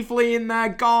Riddle, Keith Lee in there,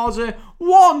 Garza?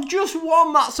 Just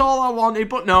one, that's all I wanted.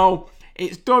 But no,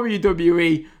 it's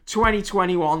WWE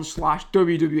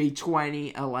 2021/WWE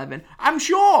 2011. I'm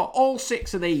sure all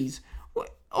 6 of these,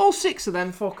 all 6 of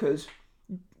them fuckers.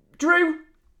 Drew,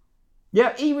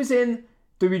 yeah, he was in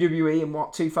WWE in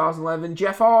 2011.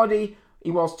 Jeff Hardy,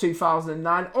 he was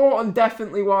 2009. Orton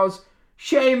definitely was.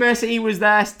 Sheamus, he was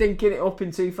there stinking it up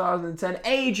in 2010.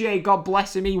 AJ, God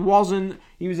bless him, he wasn't.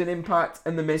 He was an Impact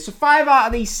and The Miz. So 5 out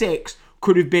of these 6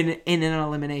 could have been in an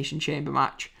Elimination Chamber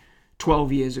match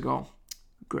 12 years ago.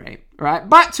 Great. All right,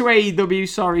 back to AEW.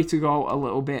 Sorry to go a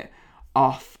little bit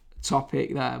off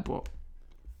topic there, but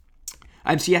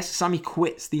so yes, Sammy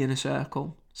quits the Inner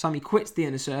Circle. He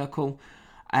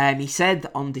said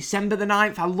on December the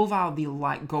 9th, I love how they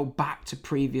go back to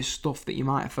previous stuff that you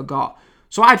might have forgot.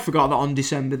 So I'd forgot that on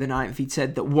December the 9th, he'd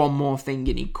said that one more thing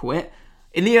and he'd quit.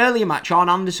 In the earlier match, Arn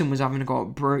Anderson was having a go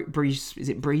at Bryce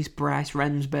Remsburg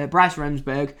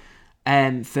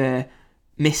for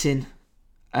missing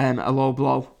a low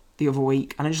blow the other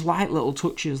week. And I just like little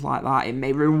touches like that. It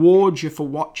may reward you for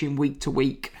watching week to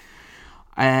week.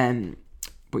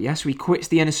 But yes, he quits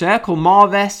the Inner Circle.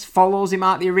 Marves follows him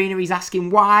out the arena. He's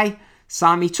asking why.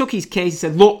 Sammy took his case. He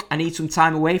said, look, I need some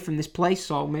time away from this place.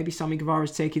 So maybe Sammy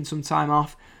Guevara's taking some time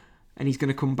off. And he's going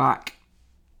to come back.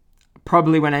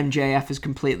 Probably when MJF has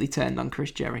completely turned on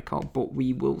Chris Jericho. But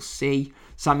we will see.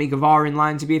 Sammy Guevara in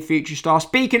line to be a future star.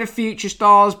 Speaking of future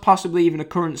stars, possibly even a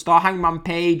current star, Hangman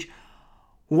Page.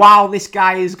 Wow, this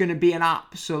guy is going to be an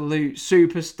absolute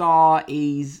superstar.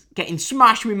 He's getting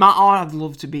smashed with Matt Hardy. I'd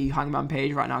love to be Hangman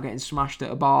Page right now, getting smashed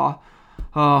at a bar.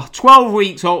 12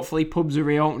 weeks, hopefully, pubs are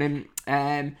reopening.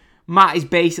 Matt is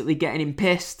basically getting him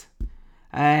pissed.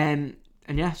 And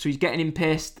yeah, so he's getting him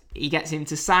pissed. He gets him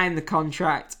to sign the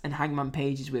contract, and Hangman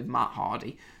Page is with Matt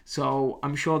Hardy. So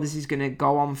I'm sure this is going to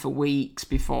go on for weeks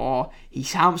before he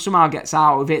somehow gets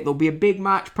out of it. There'll be a big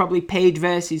match, probably Page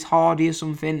versus Hardy or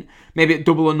something. Maybe at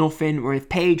Double or Nothing, where if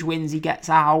Page wins, he gets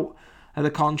out of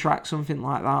the contract, something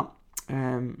like that.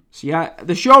 So yeah,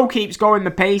 the show keeps going.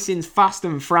 The pacing's fast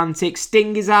and frantic.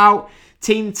 Sting is out.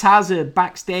 Team Taz are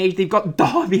backstage. They've got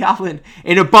Darby Allin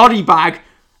in a body bag,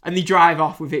 and they drive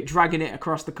off with it, dragging it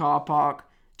across the car park.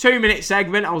 2-minute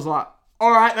segment. I was like,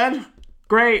 all right then,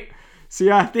 great. So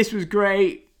yeah, this was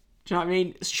great. Do you know what I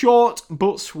mean? Short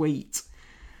but sweet.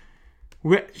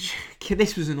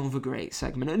 This was another great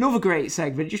segment.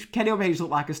 Just Kenny Omega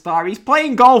looked like a star. He's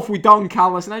playing golf with Don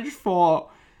Callis, and I just thought,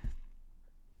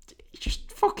 it's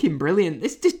just fucking brilliant.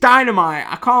 This Dynamite.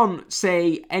 I can't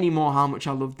say any more how much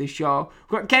I love this show.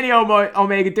 We've got Kenny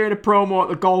Omega doing a promo at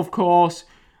the golf course.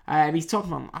 He's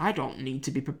talking about, I don't need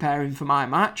to be preparing for my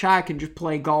match. I can just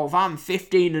play golf. I'm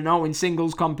 15-0 in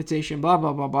singles competition. Blah,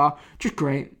 blah, blah, blah. Just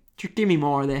great. Just give me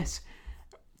more of this.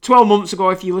 12 months ago,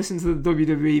 if you listen to the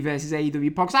WWE versus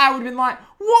AEW podcast, I would have been like,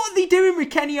 what are they doing with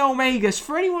Kenny Omega?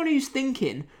 For anyone who's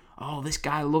thinking, oh, this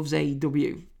guy loves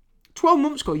AEW. 12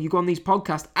 months ago, you go on these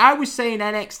podcasts, I was saying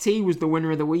NXT was the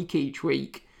winner of the week each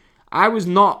week. I was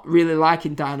not really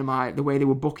liking Dynamite, the way they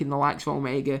were booking the likes of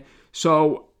Omega.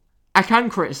 So I can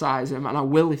criticise them, and I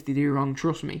will if they do wrong,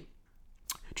 trust me.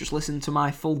 Just listen to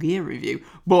my Full Gear review.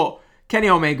 But Kenny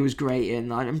Omega was great in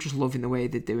that. I'm just loving the way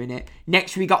they're doing it.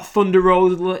 Next, we got Thunder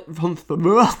Rosa versus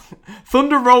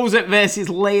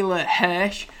Layla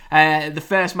Hirsch. The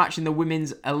first match in the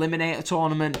women's Eliminator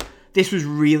tournament. This was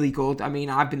really good. I mean,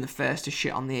 I've been the first to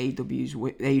shit on the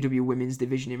AEW women's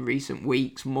division in recent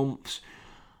weeks, months.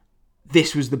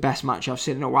 This was the best match I've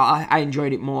seen in a while. I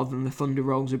enjoyed it more than the Thunder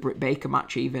Rosa Britt Baker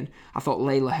match even. I thought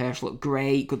Layla Hirsch looked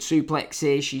great. Good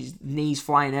suplexes. She's knees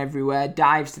flying everywhere.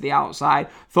 Dives to the outside.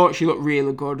 Thought she looked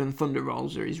really good. And Thunder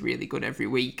Rosa is really good every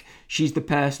week. She's the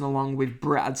person along with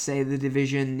Britt, I'd say, the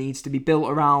division needs to be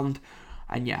built around.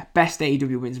 And yeah, best AEW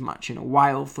women's match in a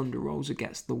while. Thunder Rosa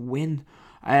gets the win.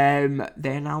 They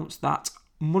announced that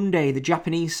Monday, the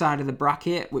Japanese side of the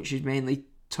bracket, which is mainly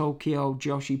Tokyo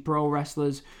Joshi Pro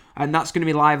wrestlers, and that's going to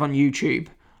be live on YouTube.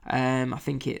 I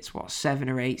think it's 7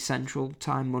 or 8 Central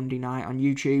Time Monday night on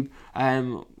YouTube.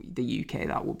 The UK,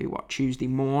 that will be Tuesday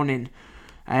morning.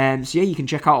 So yeah, you can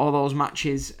check out all those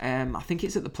matches. I think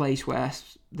it's at the place where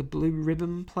the Blue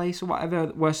Ribbon place or whatever,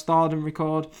 where Stardom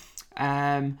record.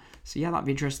 So yeah, that'd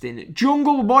be interesting.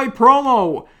 Jungle Boy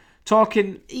promo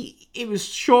talking. It was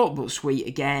short but sweet.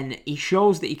 Again, he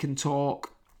shows that he can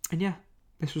talk, and yeah,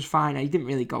 this was fine. He didn't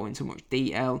really go into much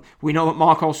detail. We know that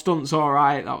Marco Stunt's all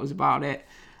right. That was about it.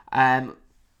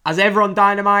 As ever on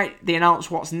Dynamite, they announced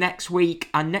what's next week,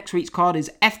 and next week's card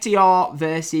is FTR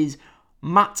versus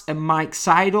Matt and Mike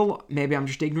Seidel. Maybe I'm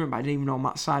just ignorant, but I didn't even know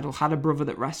Matt Seidel had a brother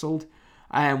that wrestled.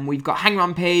 We've got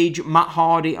Hangman Page, Matt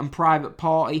Hardy, and Private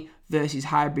Party versus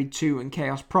Hybrid 2 and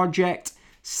Chaos Project.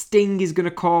 Sting is going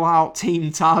to call out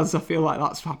Team Taz. I feel like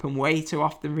that's happened way too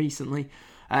often recently.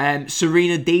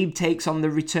 Serena Deeb takes on the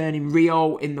returning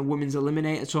Rio in the Women's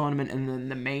Eliminator Tournament, and then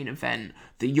the main event,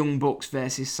 the Young Bucks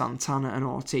versus Santana and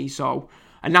Ortiz. So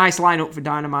a nice lineup for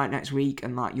Dynamite next week,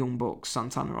 and that Young Bucks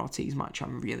Santana Ortiz match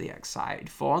I'm really excited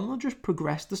for, and they'll just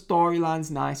progress the storylines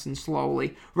nice and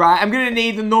slowly. Right, I'm going to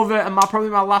need another, and probably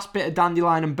my last bit of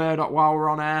Dandelion and Burdock while we're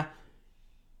on air.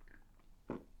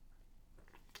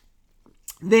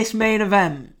 This main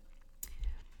event.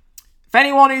 If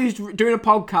anyone who's doing a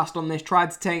podcast on this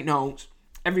tried to take notes,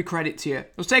 every credit to you. I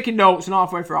was taking notes, and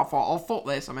halfway through I thought, oh, fuck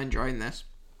this, I'm enjoying this.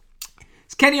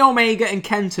 It's Kenny Omega and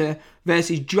Kenta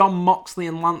versus Jon Moxley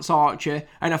and Lance Archer,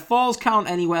 and a Falls Count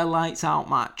Anywhere lights out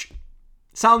match.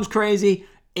 Sounds crazy.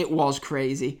 It was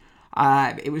crazy.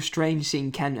 It was strange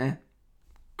seeing Kenta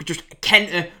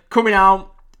coming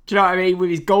out, do you know what I mean, with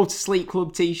his Go to Sleep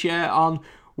Club t-shirt on,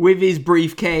 with his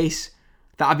briefcase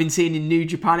that I've been seeing in New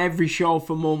Japan every show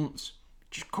for months.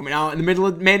 Just coming out in the middle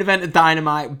of the main event of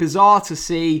Dynamite. Bizarre to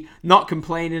see, not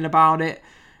complaining about it.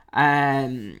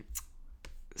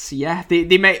 So yeah,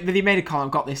 they made a call.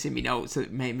 I've got this in my notes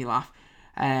that made me laugh.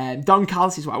 Don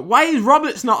Callis is like, why is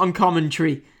Roberts not on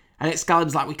commentary? And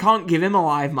Excalibur's like, we can't give him a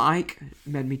live mic.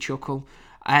 Made me chuckle.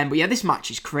 But yeah, this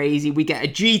match is crazy. We get a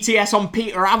GTS on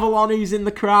Peter Avalon, who's in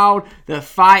the crowd. They're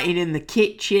fighting in the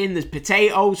kitchen. There's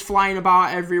potatoes flying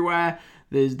about everywhere.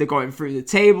 They're going through the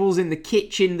tables in the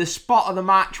kitchen. The spot of the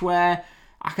match where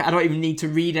I don't even need to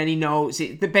read any notes.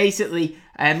 Basically,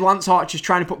 Lance Archer's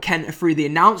trying to put Kenta through the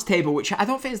announce table, which I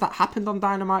don't think has that happened on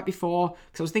Dynamite before.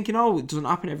 Because I was thinking, it doesn't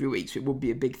happen every week, so it would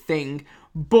be a big thing.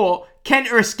 But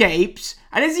Kenta escapes,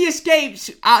 and as he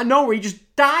escapes, out of nowhere, he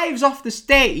just dives off the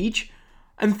stage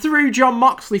and threw Jon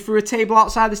Moxley through a table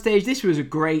outside the stage. This was a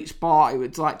great spot. It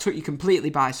was took you completely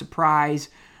by surprise.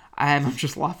 I'm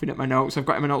just laughing at my notes. I've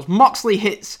got in my notes. Moxley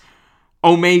hits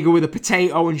Omega with a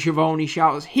potato, and Schiavone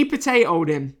shouts, he potatoed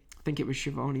him. I think it was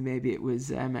Schiavone, maybe it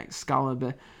was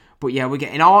Excalibur. But yeah, we're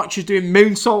getting Archers doing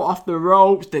moonsault off the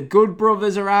ropes. The Good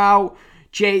Brothers are out.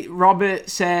 Jake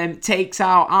Roberts takes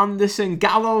out Anderson.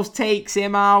 Gallows takes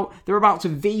him out. They're about to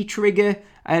V-trigger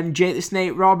Jake the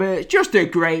Snake Roberts. Just a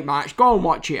great match. Go and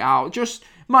watch it out. Just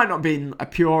might not have been a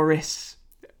purist.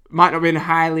 Might not have been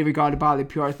highly regarded by the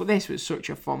purists, but this was such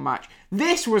a fun match.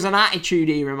 This was an Attitude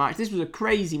Era match. This was a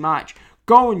crazy match.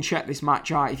 Go and check this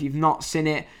match out if you've not seen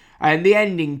it. And the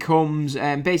ending comes,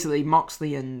 basically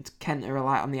Moxley and Kenta are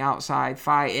on the outside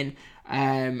fighting,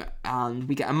 and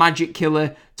we get a magic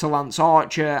killer to Lance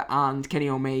Archer, and Kenny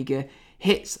Omega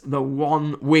hits the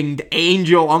one-winged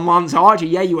angel on Lance Archer.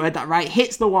 Yeah, you heard that right.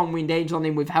 Hits the one-winged angel on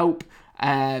him with help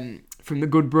from the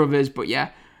Good Brothers, but yeah.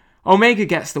 Omega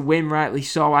gets the win, rightly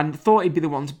so. I thought he'd be the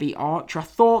one to beat Archer. I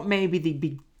thought maybe they'd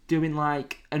be doing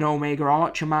an Omega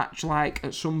Archer match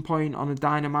at some point on a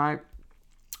Dynamite.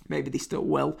 Maybe they still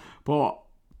will. But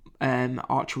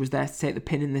Archer was there to take the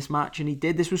pin in this match, and he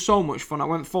did. This was so much fun. I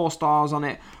went 4 stars on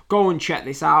it. Go and check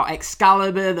this out.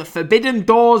 Excalibur, the forbidden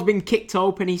door's been kicked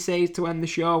open, he says, to end the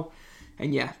show.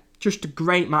 And yeah, just a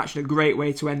great match and a great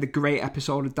way to end a great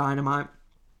episode of Dynamite.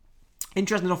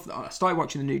 Interesting enough, I started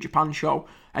watching the New Japan show,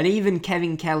 and even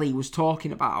Kevin Kelly's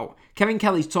talking about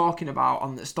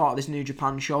on the start of this New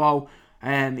Japan show,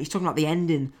 he's talking about the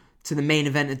ending to the main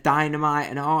event of Dynamite,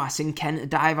 and I seen Kenta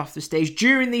dive off the stage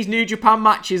during these New Japan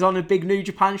matches on a big New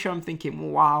Japan show. I'm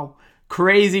thinking, wow,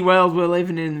 crazy world we're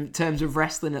living in terms of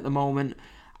wrestling at the moment.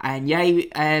 And yeah,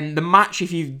 the match,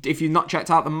 if you've not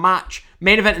checked out the match,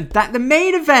 the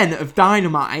main event of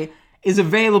Dynamite is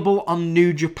available on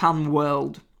New Japan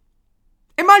World.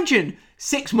 Imagine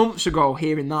 6 months ago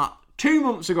hearing that, 2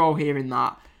 months ago hearing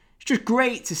that. It's just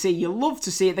great to see. You love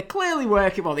to see it. They're clearly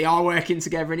working, they are working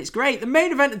together, and it's great. The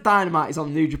main event of Dynamite is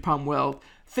on New Japan World.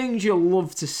 Things you'll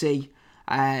love to see.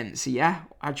 So yeah,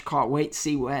 I just can't wait to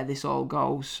see where this all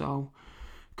goes. So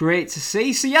great to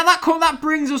see. So yeah, that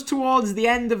brings us towards the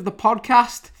end of the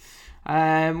podcast.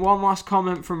 One last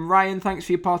comment from Ryan. Thanks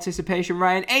for your participation,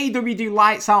 Ryan. AEW do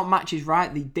lights out matches,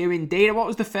 right? They do indeed. What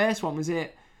was the first one? Was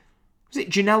it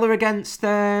Janela against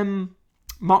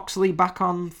Moxley back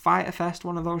on Fyter Fest?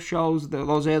 One of those shows,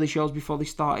 those early shows before they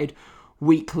started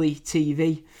weekly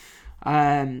TV.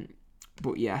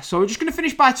 But yeah, so we're just going to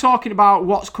finish by talking about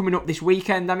what's coming up this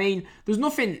weekend. I mean, there's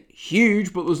nothing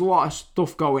huge, but there's a lot of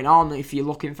stuff going on. If you're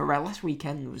looking for last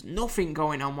weekend, there was nothing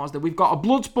going on, was there? We've got a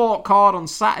Bloodsport card on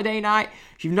Saturday night.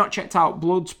 If you've not checked out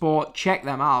Bloodsport, check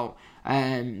them out.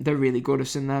 They're really good. I've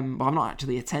seen them, but I've not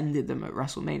actually attended them at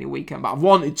WrestleMania weekend, but I've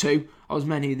wanted to. I was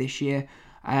many this year.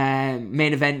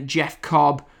 Main event, Jeff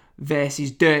Cobb versus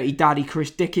Dirty Daddy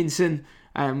Chris Dickinson.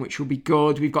 Which will be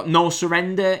good. We've got No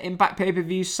Surrender Impact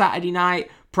pay-per-view Saturday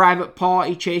night. Private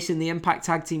Party chasing the Impact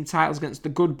Tag Team titles against the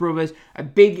Good Brothers. I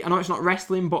know it's not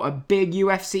wrestling, but a big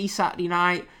UFC Saturday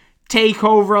night.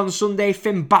 Takeover on Sunday.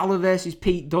 Finn Balor versus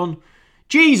Pete Dunne.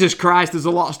 Jesus Christ, there's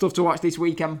a lot of stuff to watch this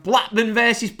weekend. Blackburn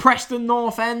versus Preston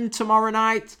North End tomorrow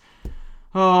night.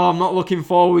 Oh, I'm not looking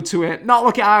forward to it.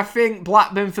 I think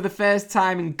Blackburn for the first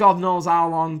time in God knows how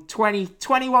long,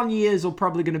 21 years, are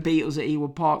probably going to beat us at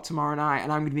Ewood Park tomorrow night,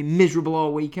 and I'm going to be miserable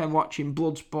all weekend watching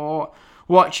Bloodsport,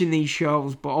 watching these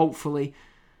shows, but hopefully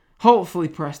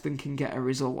Preston can get a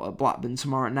result at Blackburn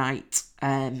tomorrow night.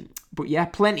 But yeah,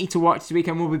 plenty to watch this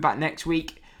weekend. We'll be back next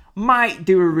week. Might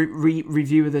do a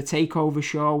review of the TakeOver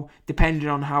show, depending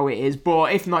on how it is,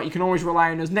 but if not, you can always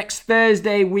rely on us. Next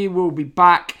Thursday, we will be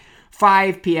back.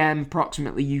 5 p.m.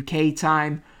 approximately UK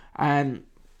time.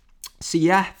 So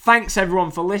yeah, thanks everyone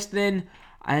for listening.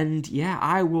 And yeah,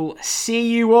 I will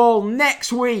see you all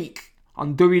next week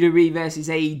on WWE vs.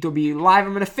 AEW Live.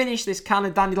 I'm going to finish this can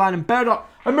of Dandelion and Burdock.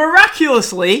 And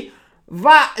miraculously,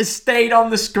 that has stayed on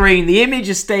the screen. The image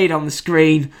has stayed on the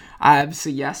screen. So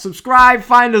yeah, subscribe.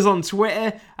 Find us on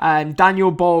Twitter. Daniel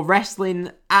Ball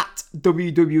Wrestling at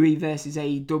WWE vs.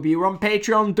 AEW. We're on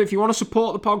Patreon. If you want to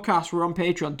support the podcast, we're on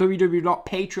Patreon.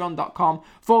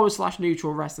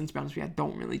 www.patreon.com/Neutral Wrestling. To be honest with you, I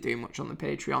don't really do much on the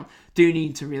Patreon. Do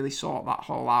need to really sort that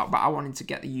whole out. But I wanted to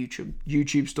get the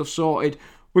YouTube stuff sorted.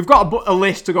 We've got a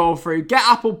list to go through. Get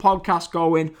Apple Podcasts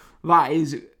going. That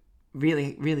is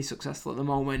really, really successful at the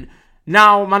moment.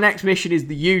 Now, my next mission is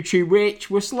the YouTube,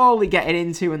 which we're slowly getting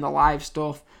into, and the live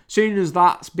stuff. Soon as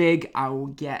that's big, I will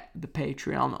get the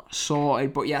Patreon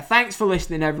sorted. But yeah, thanks for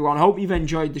listening, everyone. I hope you've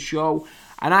enjoyed the show.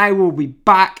 And I will be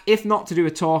back, if not to do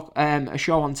a show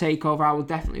on TakeOver, I will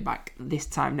definitely be back this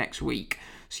time next week.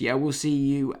 So yeah, we'll see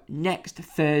you next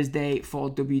Thursday for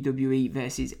WWE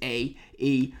vs.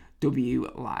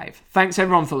 AEW Live. Thanks,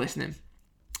 everyone, for listening.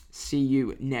 See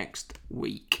you next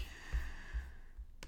week.